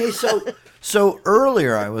 Okay, so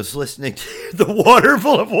earlier I was listening to the water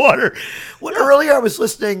full of water. Well, earlier I was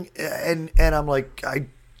listening and I'm like, I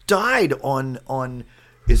died on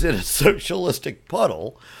is it a socialistic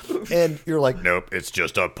puddle? And you're like, nope, it's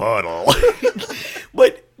just a puddle.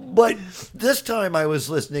 But this time I was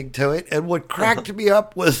listening to it, and what cracked me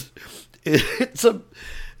up was it's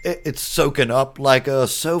soaking up like a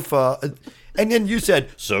sofa. And then you said,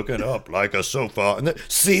 soaking up like a sofa. And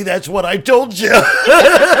see, that's what I told you.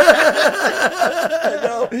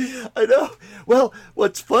 I know. Well,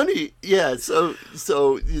 what's funny, yeah, so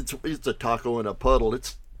it's a taco in a puddle.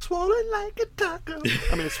 swollen like a taco.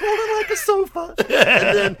 I mean, swollen like a sofa.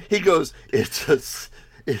 And then he goes, it's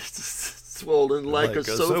swollen like a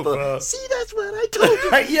sofa. See, that's what I told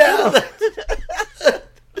you. Yeah.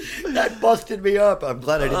 That busted me up. I'm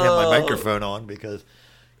glad I didn't have my microphone on because,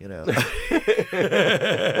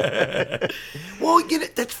 Well,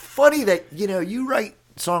 that's funny that, you write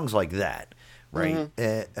songs like that, right?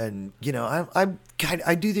 And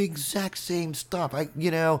I do the exact same stuff. I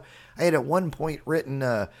had at one point written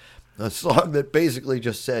a song that basically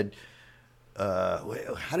just said,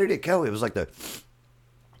 how did it go? It was like the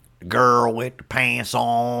girl with the pants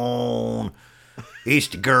on. It's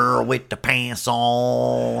the girl with the pants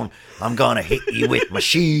on. I'm gonna hit you with my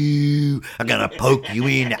shoe. I'm gonna poke you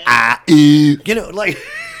in the eye. Yes,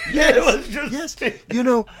 it was just...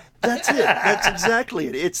 That's it. That's exactly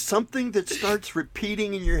it. It's something that starts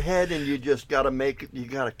repeating in your head, and you just gotta make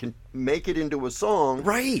it into a song,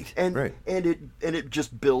 right? And it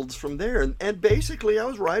just builds from there. And basically, I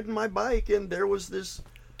was riding my bike, and there was this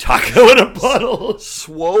taco in a puddle,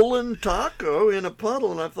 swollen taco in a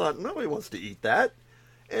puddle, and I thought nobody wants to eat that.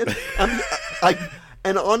 And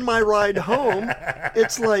and on my ride home,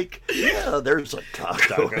 it's like, yeah, there's a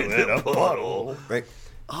taco in a puddle, right?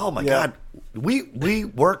 Oh my God, we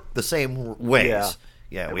work the same ways.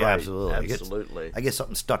 Yeah, we right. absolutely. I get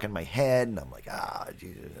something stuck in my head, and I'm like,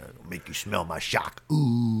 Jesus, I'll make you smell my shock.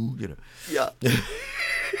 Ooh, Yeah.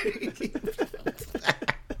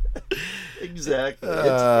 Exactly.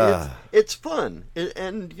 It's fun,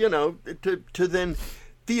 and to then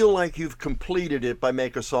feel like you've completed it by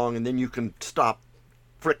make a song, and then you can stop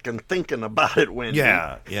frickin' thinking about it when.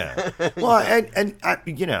 Yeah. Well, and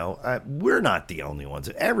we're not the only ones.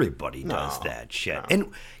 Everybody does that shit. No.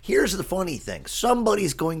 And here's the funny thing: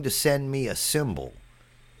 somebody's going to send me a symbol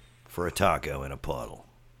for a taco in a puddle.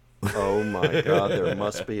 Oh my God, there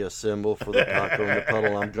must be a symbol for the taco in the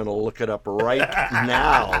puddle. I'm going to look it up right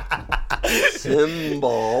now.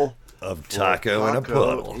 Symbol of taco in a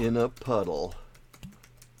puddle. In a puddle.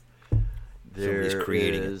 Somebody's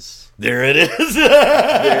creating it. There it is.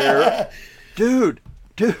 Dude.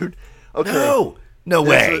 Okay. No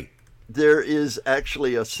way. There is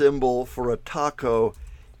actually a symbol for a taco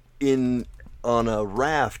on a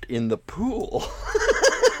raft in the pool.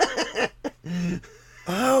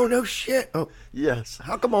 Oh, no shit. Oh, yes.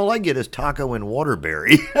 How come all I get is taco and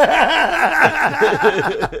Waterbury?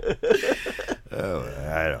 I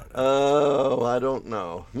don't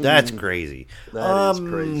know. That's crazy. That is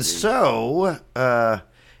crazy. So,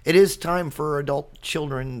 it is time for adult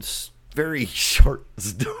children's very short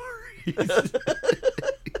stories.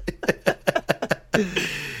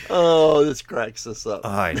 Oh, this cracks us up.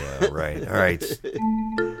 I know, right? All right.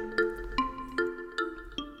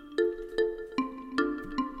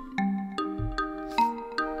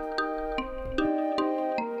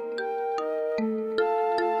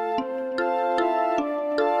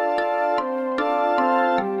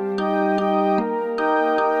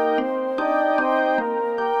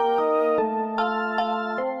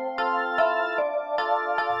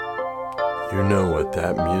 You know what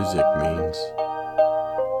that music means.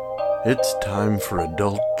 It's time for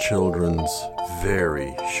adult children's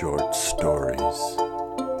very short stories.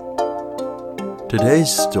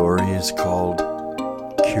 Today's story is called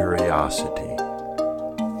Curiosity.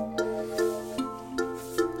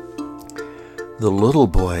 The little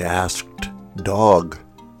boy asked Dog,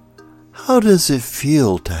 "How does it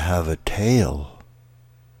feel to have a tail?"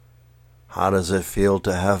 "How does it feel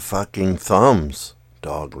to have fucking thumbs?"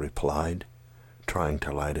 Dog replied, trying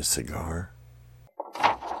to light a cigar.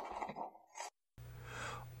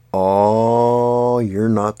 "Oh, you're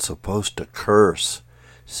not supposed to curse,"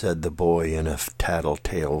 said the boy in a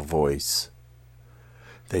tattletale voice.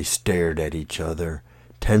 They stared at each other,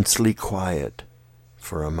 tensely quiet,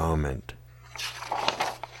 for a moment.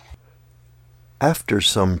 After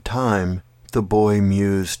some time, the boy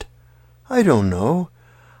mused, "I don't know.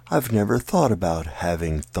 I've never thought about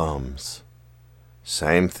having thumbs."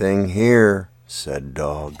 "Same thing here," said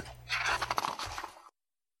Dog.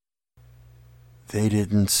 They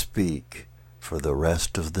didn't speak for the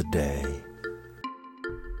rest of the day.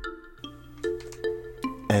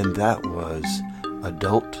 And that was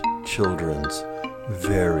Adult Children's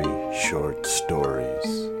Very Short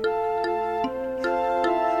Stories.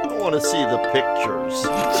 I want to see the pictures.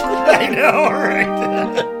 I know, right?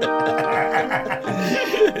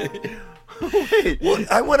 Wait, well,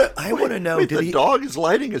 I want to know. Wait, the dog is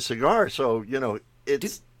lighting a cigar, so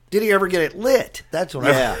it's. Did he ever get it lit? That's what.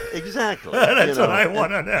 Yeah, exactly. That's what I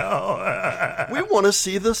want to know. We want to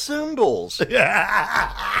see the symbols.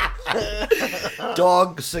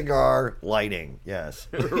 Dog cigar lighting. Yes.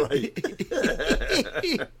 Right.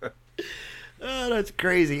 Oh, that's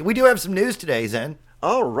crazy. We do have some news today, Zen.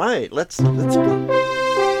 All right, let's go.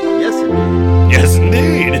 Yes, indeed. Yes,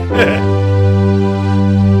 indeed.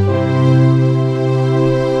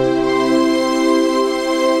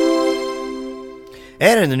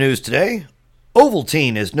 And in the news today,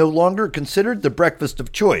 Ovaltine is no longer considered the breakfast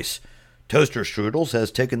of choice. Toaster Strudels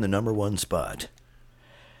has taken the #1 spot.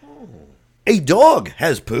 A dog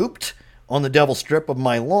has pooped on the devil strip of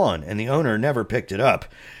my lawn, and the owner never picked it up.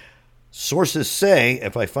 Sources say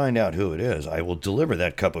if I find out who it is, I will deliver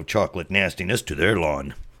that cup of chocolate nastiness to their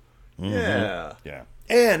lawn. Yeah. Yeah.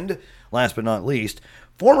 And, last but not least,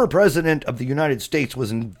 former president of the United States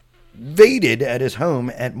was invaded at his home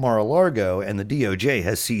at Mar-a-Lago, and the DOJ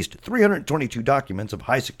has seized 322 documents of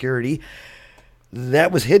high security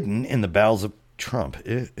that was hidden in the bowels of Trump.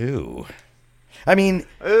 Ew. I mean,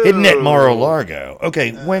 hidden at Mar-a-Lago.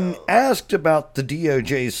 Okay, when asked about the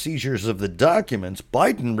DOJ's seizures of the documents,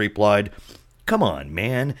 Biden replied, "Come on,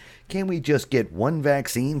 man. Can't we just get one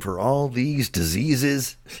vaccine for all these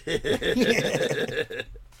diseases?"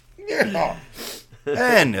 Yeah.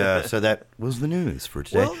 And so that was the news for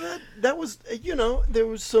today. Well, that was, there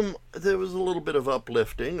was a little bit of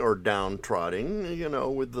uplifting or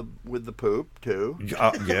downtrodden, with the poop too.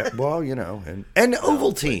 Yeah, well, and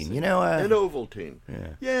Ovaltine, And Ovaltine.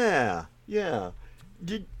 Yeah. Yeah.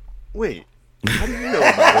 Wait, how do you know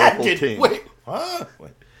about Ovaltine? Wait, huh?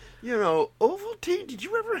 What? Ovaltine, did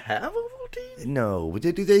you ever have Ovaltine? No,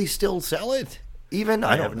 do they still sell it? Even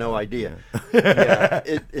I have no idea. Yeah,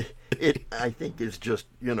 it I think is just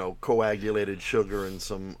coagulated sugar and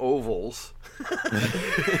some ovals.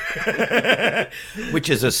 Which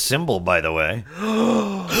is a symbol, by the way.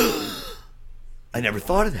 I never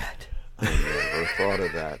thought of that. I never thought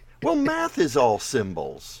of that. Well, math is all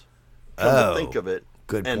symbols. Come to think of it.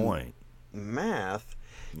 Good And point. Math,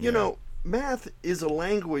 math is a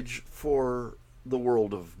language for the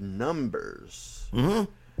world of numbers. Mm-hmm.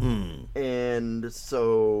 And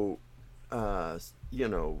so,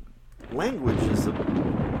 language is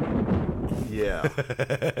yeah.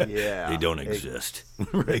 They don't exist.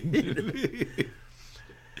 Right?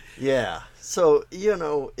 Yeah. So,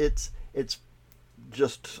 it's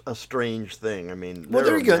just a strange thing. I mean, Well,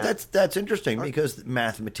 there you go. That's interesting because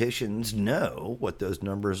mathematicians know what those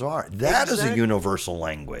numbers are. That is a Exactly. universal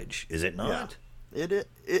language, is it not? Yeah.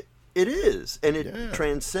 It is, and it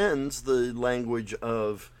transcends the language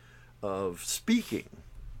of speaking.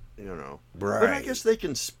 Right. But I guess they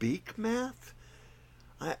can speak math.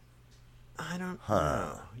 I don't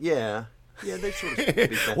know. Yeah, they sort of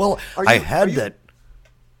speak math. Well, Are I you- had are you- that.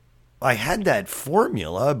 I had that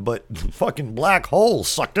formula, but the fucking black hole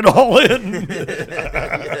sucked it all in.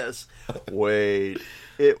 Yes. Wait.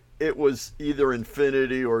 It was either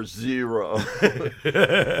infinity or zero.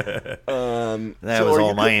 That so was are all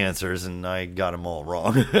you my good- answers, and I got them all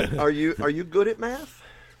wrong. Are you good at math?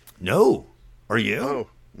 No, are you? Oh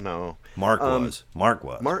no. Mark was. Mark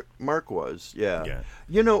was. Mark was. Yeah.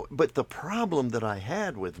 Yeah. But the problem that I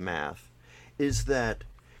had with math is that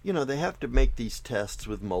they have to make these tests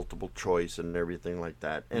with multiple choice and everything like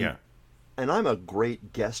that. And, Yeah. And I'm a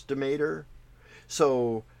great guesstimator,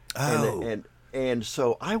 so and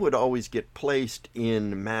so I would always get placed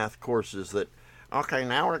in math courses that. Okay,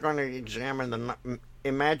 now we're going to examine the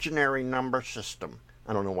imaginary number system.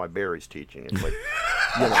 I don't know why Barry's teaching it, but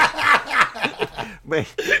But,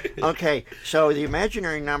 okay, so the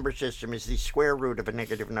imaginary number system is the square root of a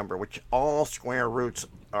negative number, which all square roots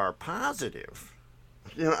are positive.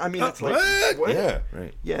 I mean, it's like what? Yeah,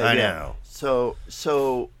 right. Yeah, I yeah. know.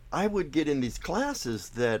 So I would get in these classes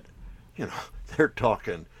that, they're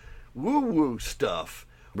talking woo-woo stuff.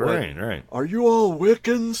 Right, Like, right. Are you all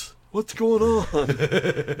Wiccans? What's going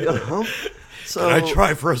on? So Can I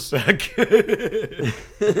try for a sec?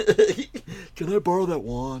 Can I borrow that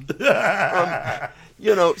wand?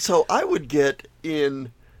 So I would get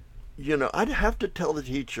in. I'd have to tell the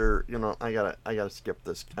teacher. I gotta skip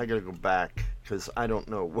this. I gotta go back because I don't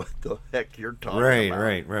know what the heck you're talking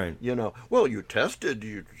about. Right. Well, you tested.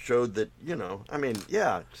 You showed that. I mean,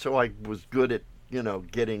 yeah. So I was good at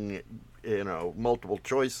getting multiple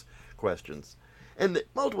choice questions, and the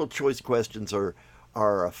multiple choice questions are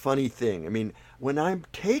a funny thing. I mean, when I'm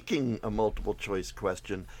taking a multiple choice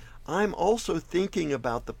question, I'm also thinking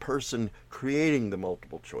about the person creating the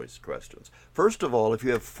multiple choice questions. First of all, if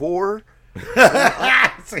you have 4,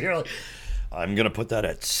 So you're like, I'm going to put that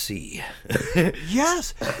at C.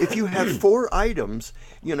 yes, if you have 4 items,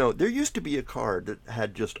 there used to be a card that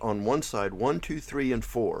had just on one side 1, 2, 3, and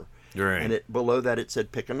 4, Right. and below that it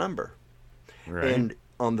said pick a number. Right. And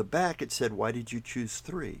on the back it said, "Why did you choose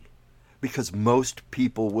 3?" Because most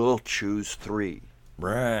people will choose 3.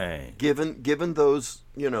 Right. Given those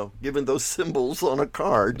symbols on a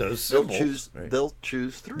card, Those symbols, they'll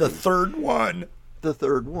choose 3. The third one. The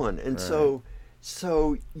third one. And so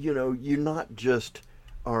you not just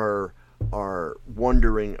are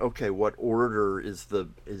wondering, okay, what order is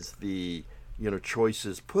the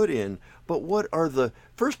choices put in, but what are the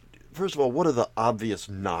first of all, what are the obvious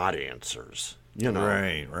not answers?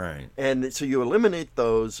 Right. And so you eliminate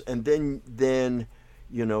those, and then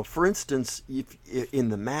for instance, if in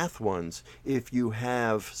the math ones, if you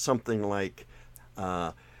have something like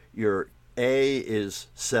your A is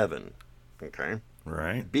 7, okay?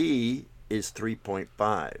 Right. B is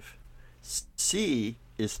 3.5. C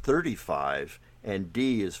is 35, and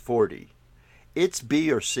D is 40. It's B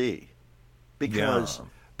or C.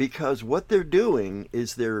 Because what they're doing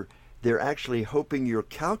is they're actually hoping you'll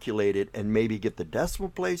calculate it and maybe get the decimal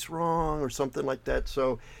place wrong or something like that.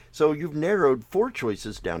 So you've narrowed 4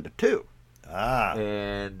 choices down to 2.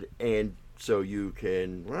 And so you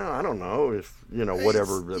can, well, I don't know if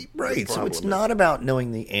whatever the right. the So it's problem not about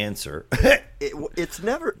knowing the answer.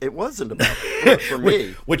 It wasn't about it for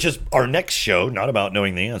me. Which is our next show, not about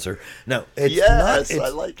knowing the answer. No, it's Yes, not. I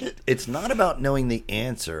like it. It's not about knowing the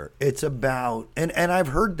answer. It's about, and I've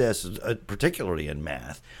heard this particularly in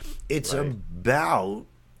math. It's Right. about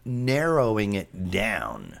narrowing it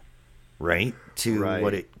down, right, to Right.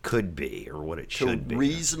 what it could be or what it To should be.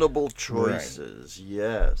 reasonable choices,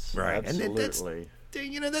 yes, Right. absolutely.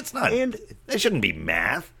 And that's not. And- that shouldn't be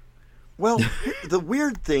math. Well, the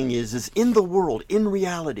weird thing is in the world, in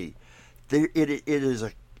reality, it is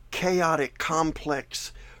a chaotic,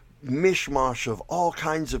 complex mishmash of all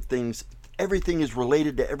kinds of things. Everything is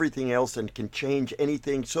related to everything else and can change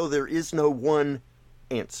anything, so there is no one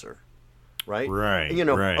answer, right? Right,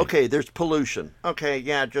 right. Okay, there's pollution. Okay,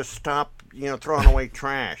 yeah, just stop, throwing away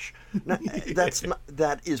trash. Now,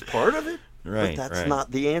 that is part of it, Right, but that's right.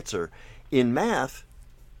 not the answer. In math,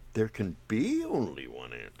 there can be only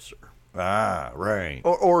one answer. Right.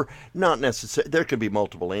 Or not necessarily. There could be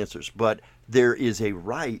multiple answers, but there is a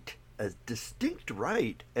distinct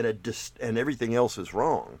right, and everything else is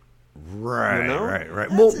wrong. Right, You know? right.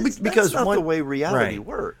 That's Because not one, the way reality right.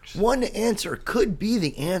 works. One answer could be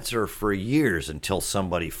the answer for years until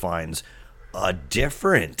somebody finds a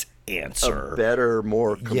different answer, A better,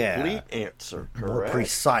 more Yeah. complete answer, more correct?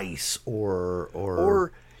 precise, or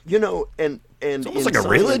and it's almost in like a science-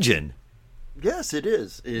 religion. Yes, it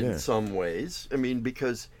is in some ways. I mean,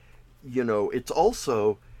 because it's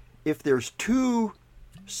also, if there's two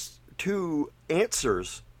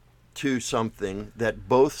answers to something that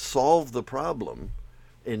both solve the problem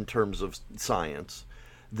in terms of science,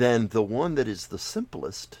 then the one that is the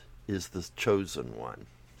simplest is the chosen one.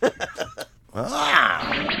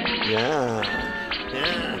 Yeah.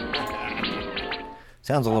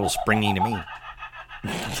 Sounds a little springy to me.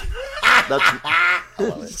 That's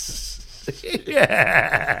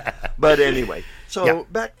But anyway, so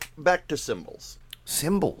Yeah. back to symbols.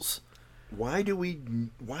 Symbols. Why do we?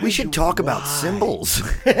 We should talk about symbols.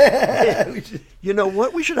 You know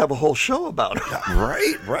what? We should have a whole show about it.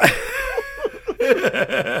 Right.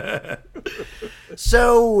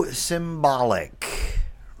 So symbolic,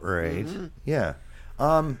 right? Mm-hmm. Yeah.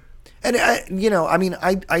 And I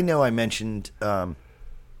know I mentioned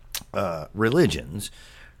religions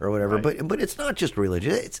or whatever, Right. but it's not just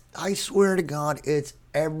religion. I swear to God, it's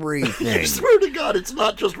everything. I swear to God, it's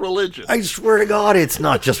not just religion. I swear to God, it's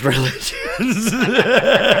not just religions.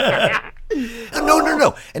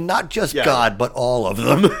 No, and not just Yeah. God, but all of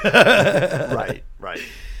them. Right.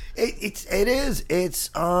 It is. It's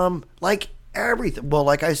like everything. Well,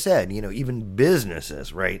 like I said, even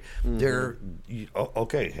businesses, right? They're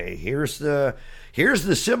okay. Hey, here's the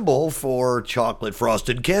symbol for chocolate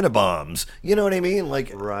frosted Cannabombs. You know what I mean?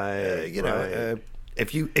 Like, Right, right.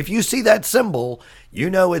 if you see that symbol,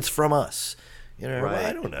 it's from us. Well, I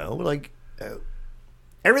Right. don't know. Like,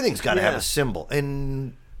 everything's got to have Yeah. a symbol,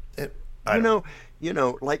 and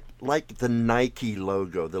like the Nike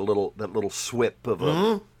logo, that little swip of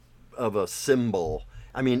a symbol.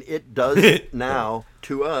 I mean, it does now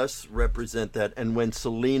to us represent that. And when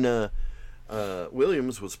Serena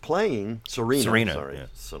Williams was playing, Serena, sorry, yeah.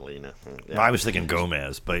 Selena. I was thinking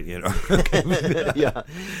Gomez, but Yeah.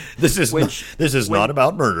 this is not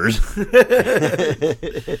about murders.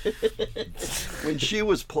 When she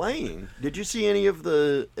was playing, did you see any of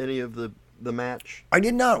the match? I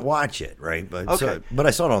did not watch it, right? But Okay. but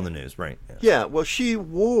I saw it on the news, right? Yeah. Yeah, well, she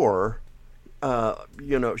wore, I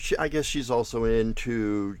guess she's also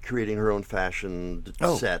into creating her own fashion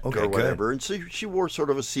Oh, set okay, or good. whatever. And so she wore sort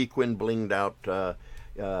of a sequin blinged out,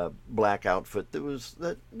 black outfit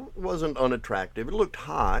that wasn't unattractive. It looked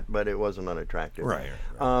hot, but it wasn't unattractive. Right.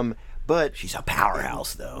 But She's a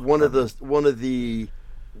powerhouse, though. one of the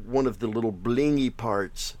little blingy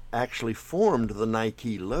parts actually formed the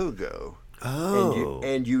Nike logo. Oh.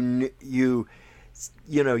 And you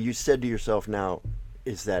said to yourself, now,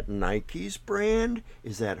 is that Nike's brand?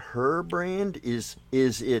 Is that her brand? Is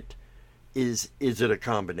it a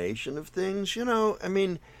combination of things? I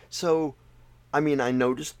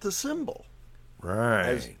noticed the symbol.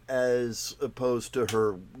 Right. As opposed to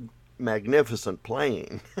her magnificent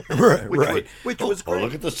playing. Right. Which was great.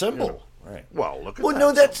 Look at the symbol. Right. Well, look at Well, that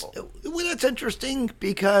no, symbol. that's interesting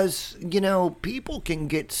because, people can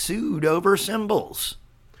get sued over symbols.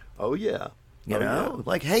 Oh, yeah.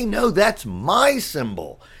 Like, hey, no, that's my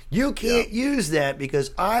symbol. You can't use that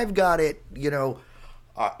because I've got it, you know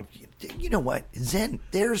what, Zen,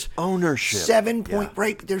 there's ownership.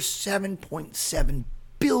 Right, there's 7.7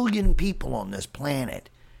 billion people on this planet.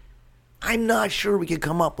 I'm not sure we could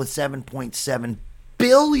come up with 7.7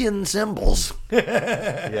 billion symbols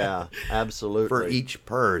Yeah, absolutely. for each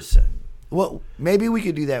person. Well, maybe we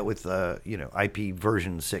could do that with, IP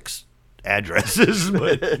version 6 addresses,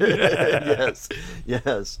 but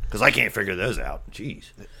yes. because I can't figure those out.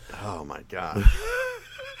 Jeez. Oh my God.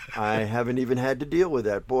 I haven't even had to deal with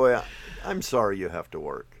that. Boy, I'm sorry you have to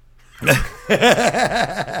work.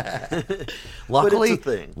 Luckily, it's a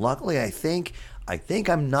thing. Luckily, I think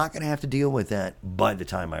I'm not going to have to deal with that by the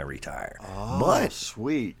time I retire. Oh, But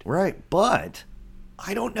sweet. right, but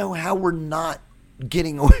I don't know how we're not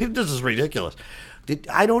getting away. This is ridiculous.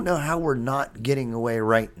 I don't know how we're not getting away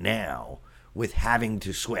right now with having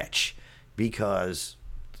to switch because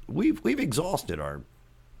we've exhausted our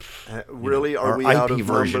Really? Are our we IP out of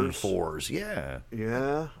version numbers? 4s. Yeah.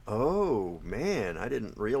 Yeah. Oh man, I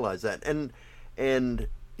didn't realize that. And I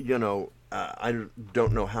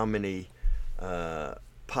don't know how many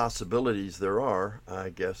possibilities there are. I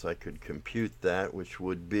guess I could compute that, which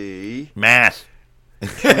would be Math.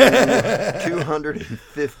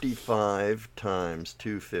 255 times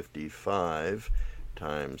 255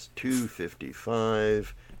 times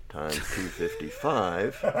 255 times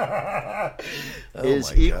 255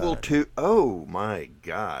 is equal to, oh my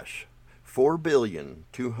gosh,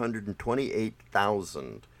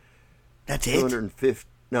 4,228,000. That's it.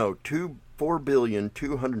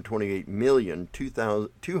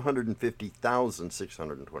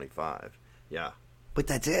 4,228,250,625. Yeah. But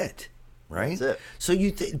that's it, right? That's it. So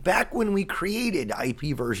back when we created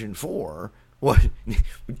IP version 4, what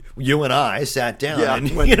you and I sat down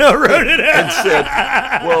and wrote it out And said,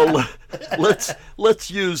 well,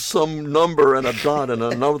 let's use some number and a dot and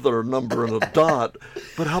another number and a dot.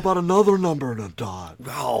 But how about another number and a dot?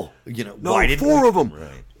 Oh, No, why didn't four we- of them.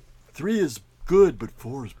 Right. 3 is good, but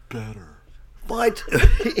 4 is better. But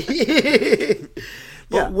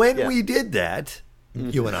Yeah, when yeah. we did that,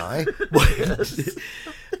 you and I,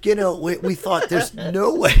 we thought there's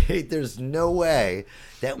no way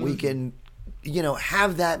that we can,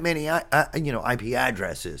 have that many, IP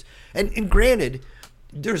addresses. And granted,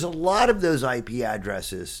 there's a lot of those IP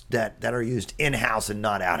addresses that are used in-house and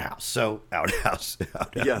not out-house. So outhouse.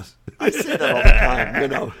 Yes, I say that all the time,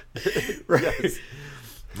 Right. Yes.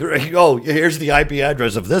 Right. Oh, here's the IP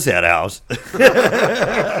address of this outhouse.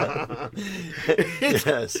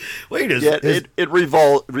 Yes. Wait, It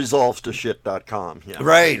resolves to shit.com. Yeah.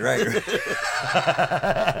 Right. Yeah.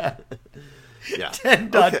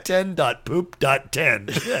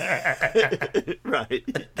 10.10.poop.10. Right.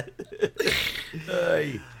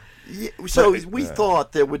 So we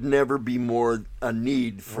thought there would never be more a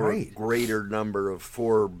need for Right. a greater number of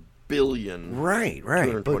 4 billion. Right.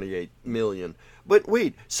 228 million. But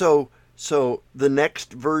wait, so the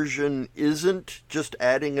next version isn't just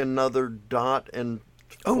adding another dot and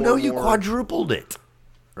Oh, four no, you more- quadrupled it.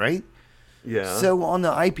 Right? Yeah. So on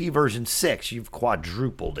the IP version 6, you've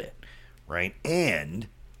quadrupled it. Right? And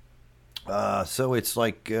so it's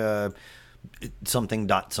like something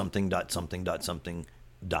dot something dot something dot something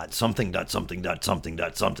dot something dot something dot something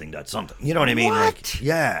dot something dot something. You know what I mean? What? Like,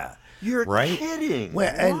 yeah. You're right? kidding.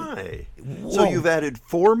 Well, and- Why? Well- So you've added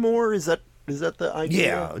 4 more? Is that the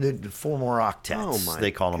idea? Yeah, the 4 more octets. Oh, my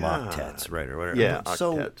they call them God. octets, right? Or whatever. Yeah, But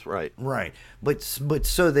octets, right. Right, but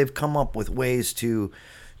so they've come up with ways to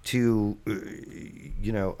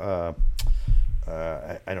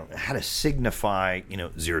I don't know how to signify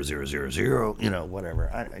 0000 whatever.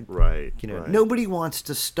 Right. right. Nobody wants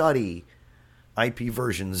to study IP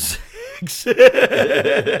versions.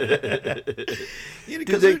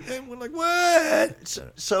 Because we're like, what?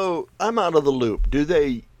 So I'm out of the loop. Do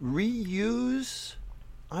they reuse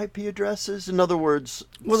IP addresses? In other words,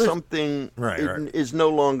 Well, something right. is no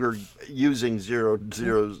longer using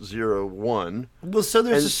 0001. Well, so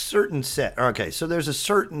there's a certain set. Okay, so there's a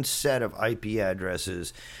certain set of IP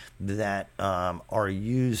addresses that are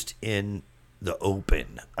used in the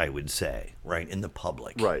open, I would say, right, in the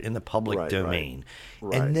public, Right. in the public Right, domain,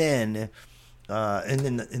 right. and then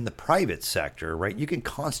in the private sector, right, you can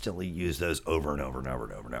constantly use those over and over and over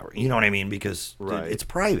and over and over. You know what I mean? Because Right. it's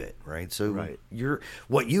private, right? So Right.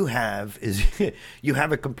 what you have is you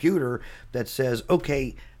have a computer that says,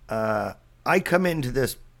 okay, I come into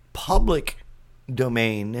this public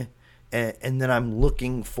domain. And then I'm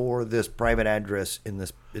looking for this private address in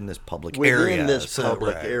this public area. Within this So,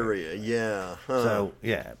 public right. area, yeah. Huh. So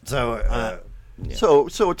yeah. So yeah. So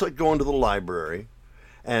it's like going to the library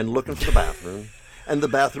and looking for the bathroom, and the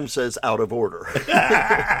bathroom says out of order.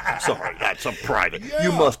 Sorry, that's a private.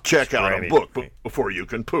 You must check out a Private. book before you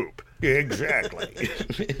can poop. Exactly.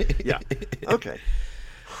 Yeah. Okay.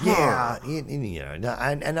 Yeah. You know,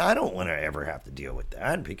 and I don't want to ever have to deal with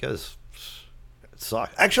that because it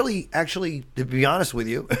sucks. Actually, to be honest with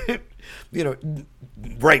you, you know,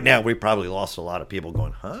 right now we probably lost a lot of people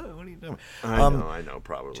going, huh? What are you doing? I know,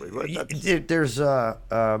 probably. But that's, There's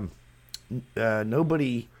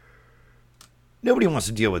nobody wants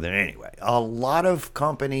to deal with it anyway. A lot of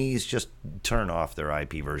companies just turn off their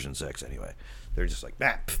IP version 6 anyway. They're just like,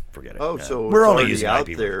 forget it. oh, No. so we're it's only already using out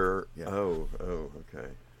IP there. version. Oh, okay.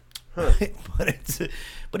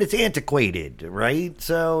 but it's antiquated, right?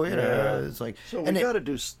 So you know, it's like, So and we got to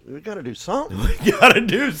do something. we gotta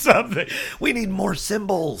do something. We need more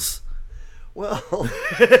symbols. Well,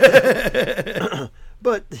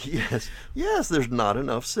 but yes, there's not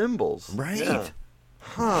enough symbols. Right. Yeah.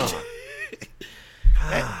 Huh.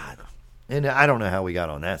 And I don't know how we got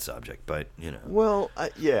on that subject, but you know. Well,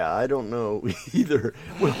 I don't know either.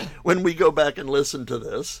 Well, when we go back and listen to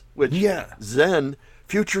this, which Future Zen.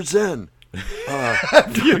 Future Zen.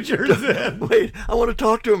 Wait, I want to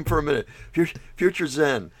talk to him for a minute. Future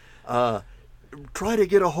Zen. Try to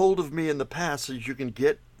get a hold of me in the past so you can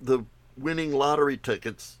get the winning lottery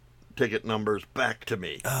ticket numbers back to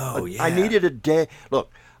me. Oh, yeah. I needed a day.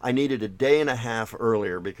 Look, I needed a day and a half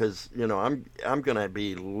earlier because, you know, I'm going to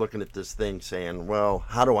be looking at this thing saying, well,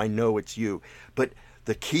 how do I know it's you? But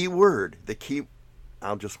the key word,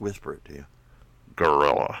 I'll just whisper it to you.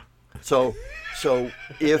 Gorilla. So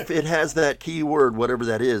if it has that key word, whatever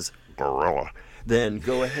that is, Gorilla. then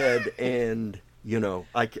go ahead and, you know,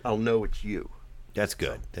 I'll know it's you. That's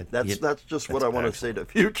good. That's just what I want to say to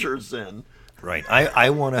Future Zen. Right. I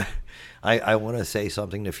wanna say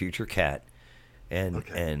something to Future Cat, and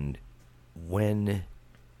Okay. and when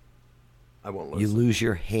I won't you listen. lose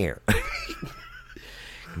your hair,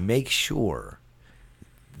 make sure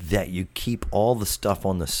that you keep all the stuff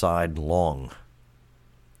on the side long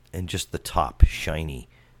and just the top shiny.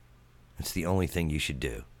 It's the only thing you should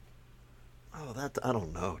do. Oh, I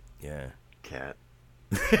don't know, Yeah. Cat.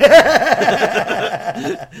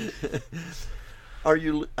 Are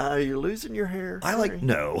you losing your hair? I like Harry?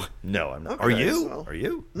 no, I'm not. Are Okay, you? well. Are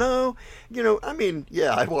you? No, you know, I mean,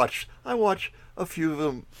 yeah, I watch a few of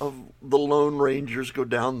them of the Lone Rangers go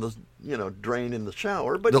down the, you know, drain in the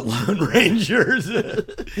shower, but The Lone Rangers.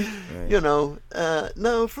 you know,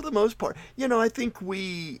 no, for the most part, you know, I think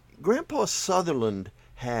Grandpa Sutherland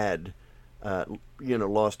had, you know,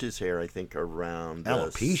 lost his hair. I think around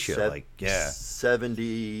Alopecia,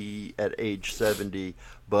 70 at age 70,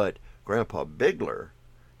 but Grandpa Bigler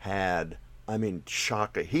had, I mean,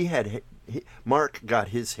 shocking. Mark got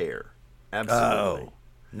his hair. Absolutely. Oh,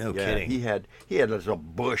 no Yeah, kidding. he had a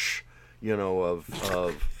bush, you know, of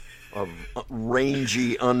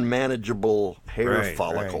rangy, unmanageable hair Right,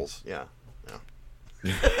 follicles. Yeah.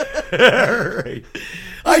 Right.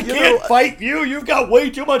 I can't fight you. You've got way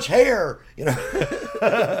too much hair. You know.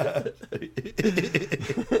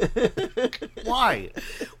 Why?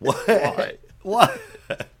 Why? Why?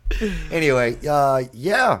 Anyway,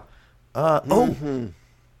 yeah. Oh,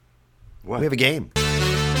 What? we have a game.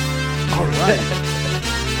 All right.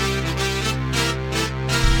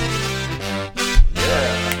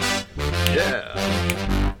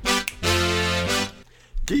 Yeah.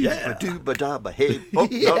 Yeah. Dooba-dooba-dabba, hey. Oh, no,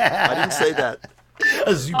 Yeah. I didn't say that.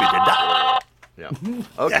 Yeah.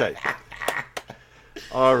 Okay.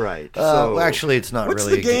 All right. So, Well, actually, it's not what's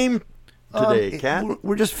really the game today, Um, Kat?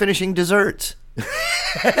 We're just finishing desserts.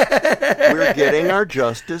 We're getting our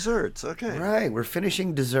just desserts. Okay. Right, we're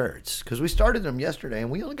finishing desserts because we started them yesterday and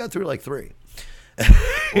we only got through like 3.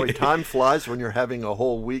 Boy, time flies when you're having a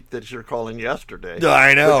whole week that you're calling yesterday.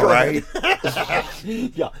 I know, But go right?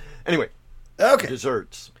 ahead. Yeah. Anyway, Okay.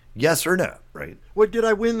 desserts. Yes or no, right? What, did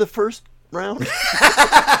I win the first round?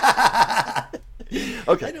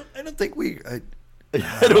 Okay. I don't think we. I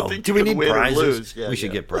don't think Do you we can need win or prizes? lose. Yeah, we should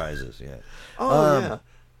yeah. get prizes. Yeah. Oh, yeah.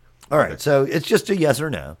 All right. So it's just a yes or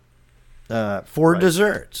no. For Right.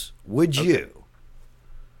 desserts, would you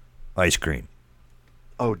ice cream?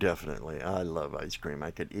 Oh, definitely. I love ice cream.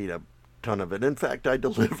 I could eat a ton of it. In fact, I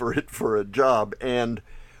deliver it for a job, and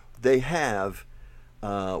they have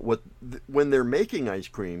when they're making ice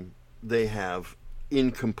cream, they have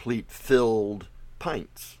incomplete filled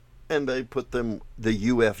pints, and they put the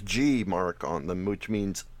UFG mark on them, which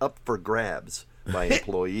means up for grabs by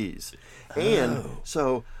employees. And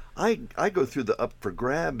so I go through the up for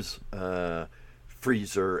grabs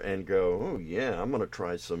freezer and go, oh yeah, I'm gonna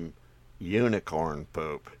try some unicorn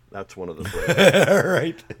poop. That's one of the flavors.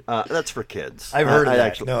 Right. That's for kids. I've heard of I that.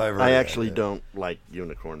 Actually, No, I've heard I of that, actually yeah. don't like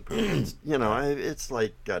unicorn poop. It's, it's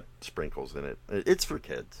like got sprinkles in it. It's for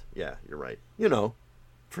kids. Yeah, you're right.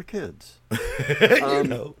 For kids.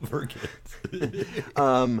 For kids.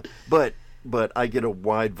 But I get a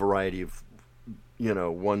wide variety of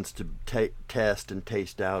ones to test and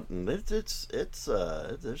taste out, and it's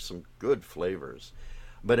there's some good flavors.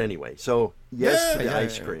 But anyway, so yes to the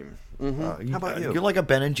ice cream. How about you? You're like a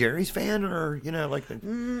Ben and Jerry's fan, or like the,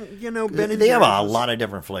 Ben and they have a Jerry's- lot of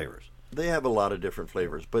different flavors. They have a lot of different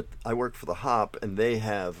flavors, but I work for the Hop, and they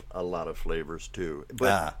have a lot of flavors too.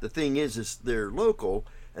 But the thing is they're local,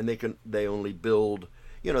 and they only build.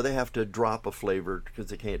 They have to drop a flavor because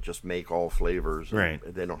they can't just make all flavors. Right.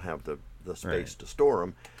 They don't have the space to store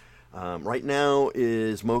them. Right now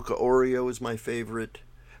is Mocha Oreo is my favorite.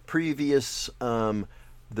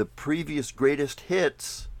 The previous greatest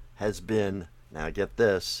hits has been, now get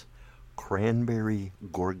this, Cranberry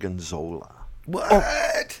Gorgonzola.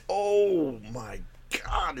 What? Oh my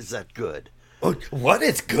God, is that good? Oh, what?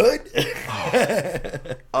 It's good.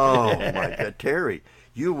 Oh my God, Terry,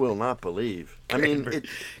 you will not believe. I mean,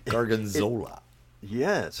 Gorgonzola.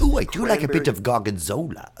 yes. Ooh, I do like a bit Cranberry- of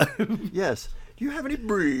gorgonzola. Yes. Do you have any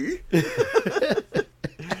brie?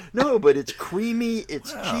 No, but it's creamy,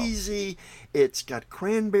 it's cheesy, it's got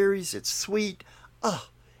cranberries, it's sweet.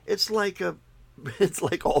 It's like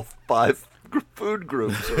all 5 food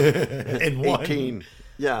groups. In one. 18.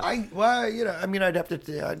 Yeah. I'd have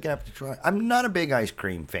to try. I'm not a big ice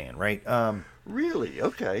cream fan, right? Really?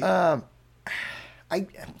 Okay. I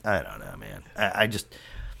don't know, man. I just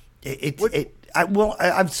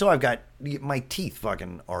I've got my teeth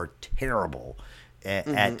fucking are terrible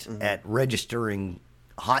at registering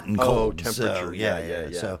hot and cold. temperature. So,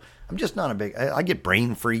 Yeah. So I'm just not a big. I get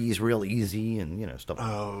brain freeze real easy, and stuff.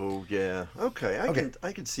 Oh yeah. Okay. Okay.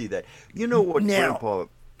 I can see that. You know what Now- Grandpa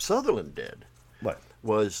Sutherland did What?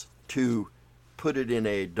 was to put it in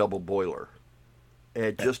a double boiler.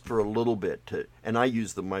 Just for a little bit, and I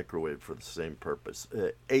use the microwave for the same purpose.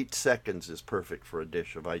 8 seconds is perfect for a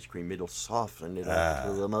dish of ice cream. It'll soften it up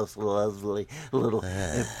to the most lovely little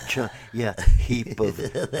heap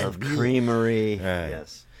of creamery. Right.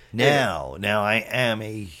 Yes. Now I am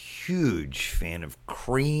a huge fan of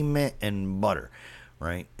cream and butter,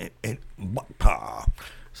 right? Butter.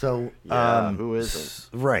 So Yeah, who isn't?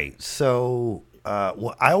 Right. So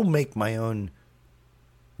I'll make my own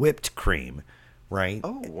whipped cream, right?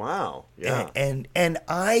 Oh wow! Yeah. And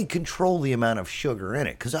I control the amount of sugar in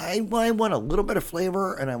it because I want a little bit of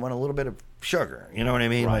flavor and I want a little bit of sugar. You know what I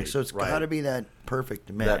mean? Right, So it's right. got to be that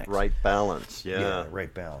perfect mix. That right balance. Yeah.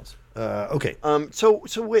 Right balance. Okay. So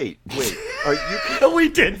wait. Are you? We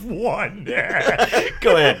did one.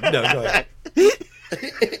 Go ahead. No, go ahead.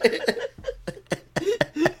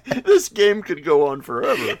 This game could go on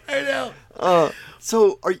forever. I know.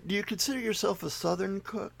 So do you consider yourself a Southern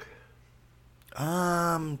cook?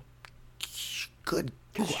 Good.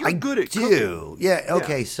 'Cause you're I good at do. cooking. Yeah.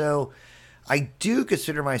 Okay. So I do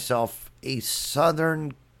consider myself a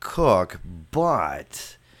Southern cook,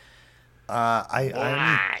 but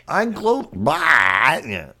I'm global. But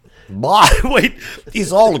yeah. But wait,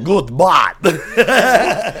 he's all good. But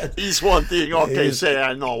He's one thing. Okay, say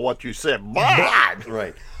I know what you said, but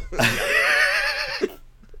right.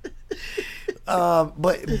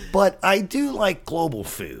 But I do like global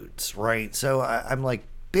foods, right? So I'm like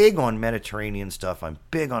big on Mediterranean stuff. I'm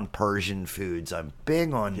big on Persian foods. I'm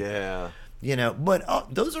big on yeah.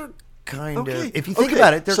 But those are kind of, Okay, if you think okay,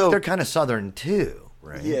 about it, so- they're kind of southern too,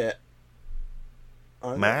 right? Yeah.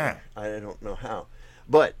 Man. I don't know how,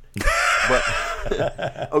 but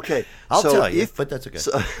okay. I'll so tell you, if- but that's okay.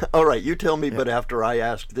 So, all right, you tell me. But after I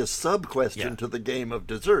ask this sub question Yeah. to the game of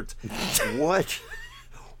desserts, what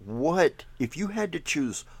if you had to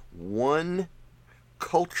choose one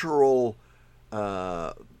cultural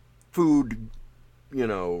food,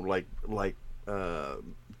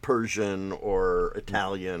 Persian or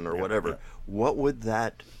Italian or whatever, yeah. what would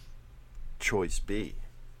that choice be?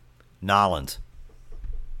 Nolans.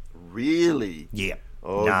 Really? Yeah.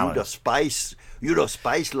 Oh, Nolans. you the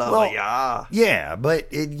spice lover, Well, yeah. Yeah, but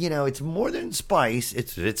it's more than spice.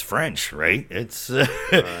 It's French, right? It's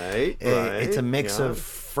Right, it's a right, mix yeah. of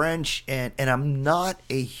French and I'm not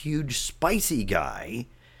a huge spicy guy,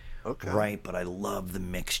 Okay. right? But I love the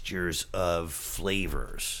mixtures of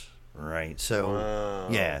flavors, right? So Wow.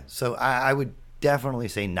 yeah, so I would definitely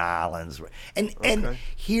say Nolans. And Okay.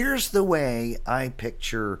 here's the way I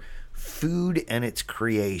picture food and its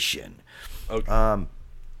creation. Okay.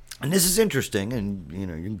 And this is interesting, and you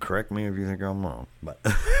can correct me if you think I'm wrong, but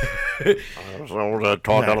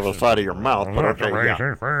Talk out of the side of your mouth, but okay, yeah.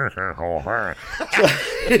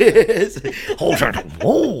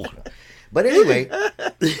 Whoa. But anyway,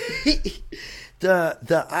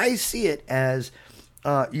 the I see it as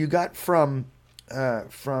you got from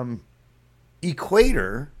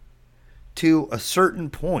equator to a certain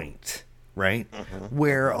point, right,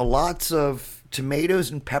 where lots of tomatoes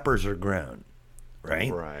and peppers are grown,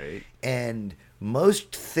 right, Right. and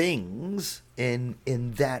most things in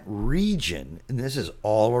that region, and this is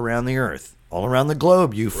all around the earth, all around the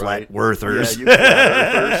globe, you flat earthers. Yeah, you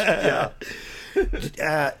flat earthers.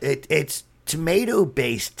 Yeah. It's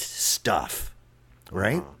tomato-based stuff,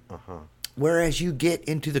 right? Whereas you get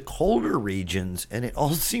into the colder regions, and it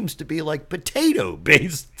all seems to be like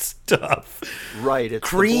potato-based stuff. Right. It's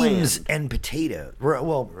the Creams bland. and potato.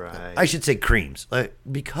 Well, Right. I should say creams,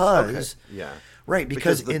 because Yeah. right,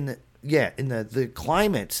 because Because in the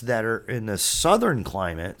climates that are in the southern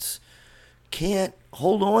climates can't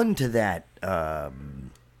hold on to that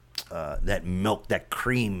that milk, that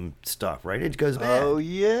cream stuff, right? It goes bad. Oh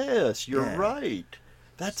yes, you're Yeah. right.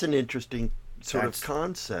 That's an interesting sort That's- of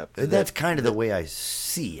concept. That's kind of the way I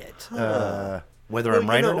see it. Whether Well, I'm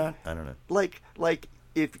right or you know, not, I don't know. like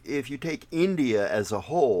if you take India as a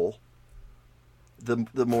whole, the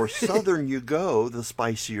more southern you go, the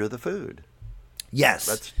spicier the food.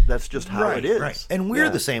 Yes, That's just how it is. Right. And we're Yeah.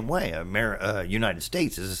 the same way. United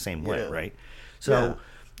States is the same way, Yeah. right? So,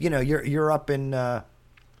 you're up in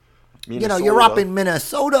Minnesota. you're up in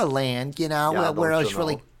Minnesota land, Yeah, where don't it's you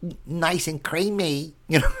really know. nice and creamy,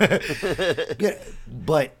 Yeah,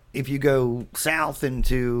 but if you go south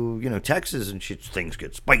into, Texas and shit, things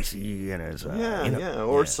get spicy and it's Yeah,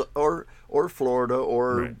 or Florida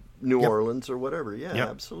or Right. New Yep. Orleans or whatever. Yeah, Yep.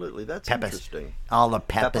 absolutely. That's Peppers. interesting. All the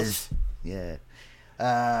peppers. Yeah.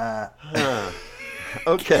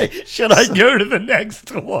 Okay. Should I go to the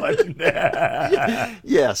next one?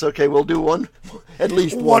 Yes. Okay. We'll do one. At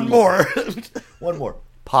least One more. One more.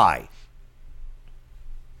 Pie.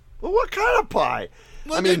 Well, what kind of pie?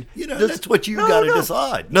 Well, I mean, that's what you got to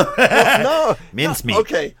decide. No. No. Mincemeat.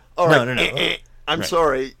 Okay. All right. No. I'm Right.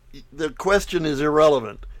 sorry. The question is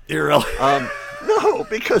irrelevant. No,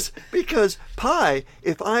 because pie.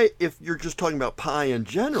 If you're just talking about pie in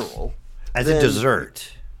general, As a then-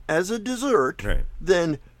 dessert. as a dessert, Right.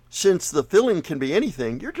 then since the filling can be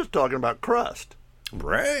anything, you're just talking about crust.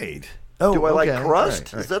 Right. Oh, Do I like okay,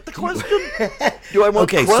 crust? right. Is that the question? Do I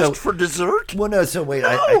want Okay, crust so- for dessert? Well, no. So wait,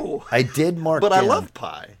 No. I did mark But down. I love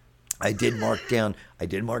pie. I did mark down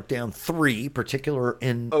 3 particular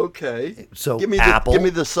in Okay. So, give me apple- Give me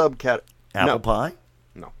the subcat. apple no. pie,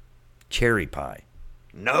 No. cherry pie,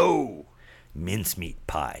 No. mincemeat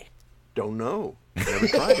pie. Don't know. Never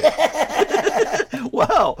tried it.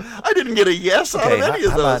 Wow. I didn't get a yes out Okay, of any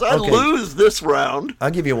of how those. about- I okay. lose this round. I'll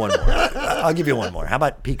give you one more. I'll give you one more. How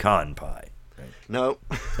about pecan pie? No.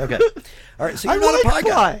 Okay. All right. So I you're not like a pie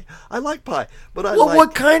guy. pie. I like pie. But I Well, like...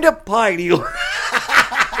 what kind of pie do you?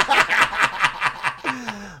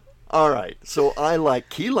 All right. So I like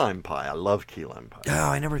key lime pie. I love key lime pie. Oh,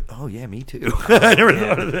 I never. Oh, yeah, me too. I never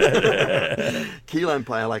thought of that. Key lime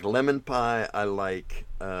pie. I like lemon pie. I like...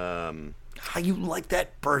 How you like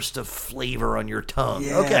that burst of flavor on your tongue?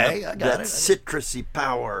 yeah, okay, I got that it. citrusy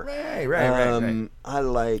power. Right. I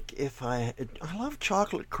like I love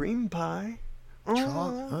chocolate cream pie.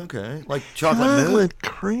 Okay, like chocolate mousse.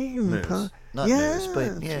 cream pie. Not yeah. mousse,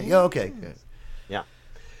 but yeah, okay. Yeah.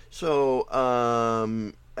 So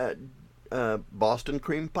Boston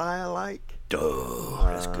cream pie I like. Oh,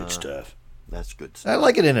 that's good stuff. That's good I stuff.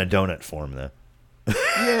 like it in a donut form though,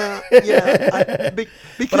 Yeah.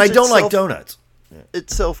 Because but I don't it's like donuts.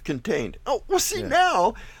 It's self-contained. Oh, well, see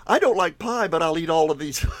now I don't like pie, but I'll eat all of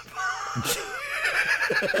these.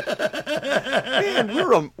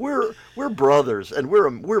 Man, we're brothers, and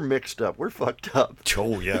we're mixed up. We're fucked up.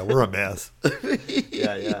 Oh yeah, we're a mess.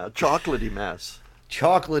 Yeah, chocolatey mess.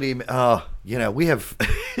 Chocolatey. We have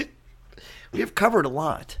we have covered a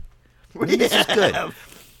lot. This is good.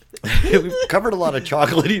 We've covered a lot of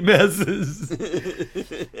chocolatey messes.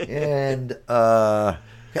 And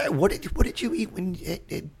what did you eat when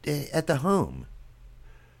at the home?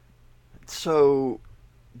 So,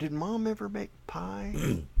 did Mom ever make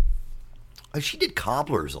pie? She did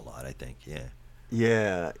cobblers a lot, I think. Yeah.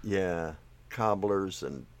 Yeah. Cobblers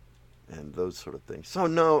and those sort of things. So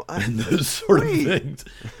no, And those sort of things.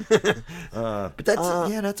 But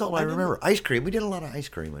that's all I remember. Ice cream. We did a lot of ice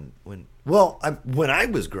cream when I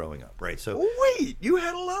was growing up, right? So wait, you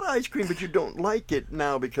had a lot of ice cream, but you don't like it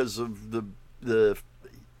now because of the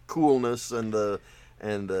coolness and the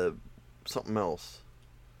something else.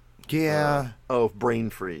 Yeah.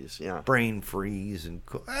 Brain freeze. Yeah. Brain freeze and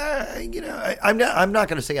I'm not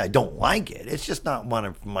going to say I don't like it. It's just not one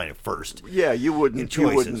of my first. Yeah, you wouldn't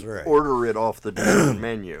right. order it off the dinner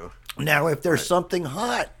menu. Now, if there's something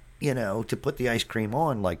hot, to put the ice cream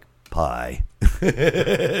on, like pie,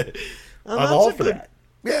 I'm all for that.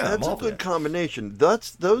 Yeah, that's a good combination.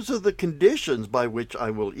 Those are the conditions by which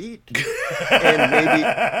I will eat, and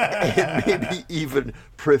maybe even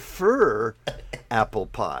prefer apple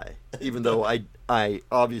pie, even though I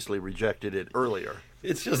obviously rejected it earlier.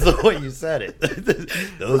 It's just the way you said it.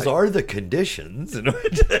 Those are the conditions.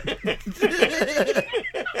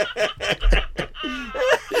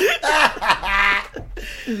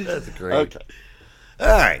 That's great. Okay.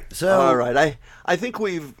 All right. I think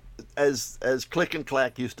we've, as Click and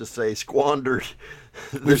Clack used to say, squandered.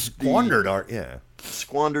 Squandered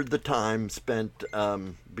the time spent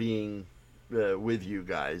being with you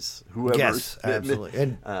guys. Yes, absolutely.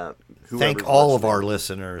 And thank all of our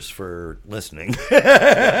listeners for listening.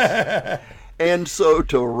 And so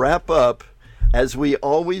to wrap up, as we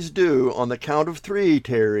always do, on the count of three,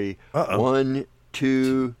 Terry. 1,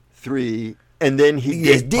 2, 3, and then he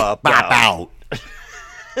did pop out.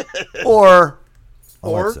 Or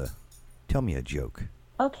Alexa, tell me a joke.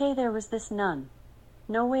 Okay, there was this nun.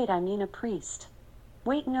 No, wait, I mean a priest.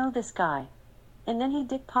 Wait, no, this guy. And then he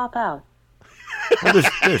did pop out. Well,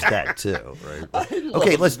 there's that too, right?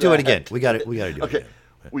 Okay, let's do it again. We got to do it again. Okay,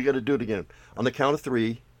 we got to do it again. On the count of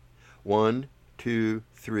 3. 1, 2,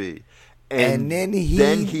 3. And then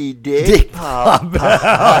he did pop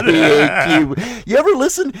out. You ever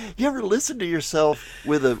listen to yourself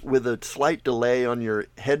with a slight delay on your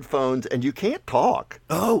headphones and you can't talk?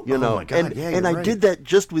 Oh my God! And I did that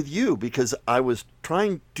just with you because I was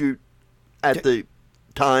trying to, at the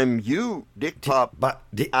time you dick pop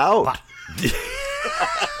out.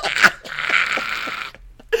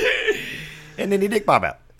 And then he dick pop out.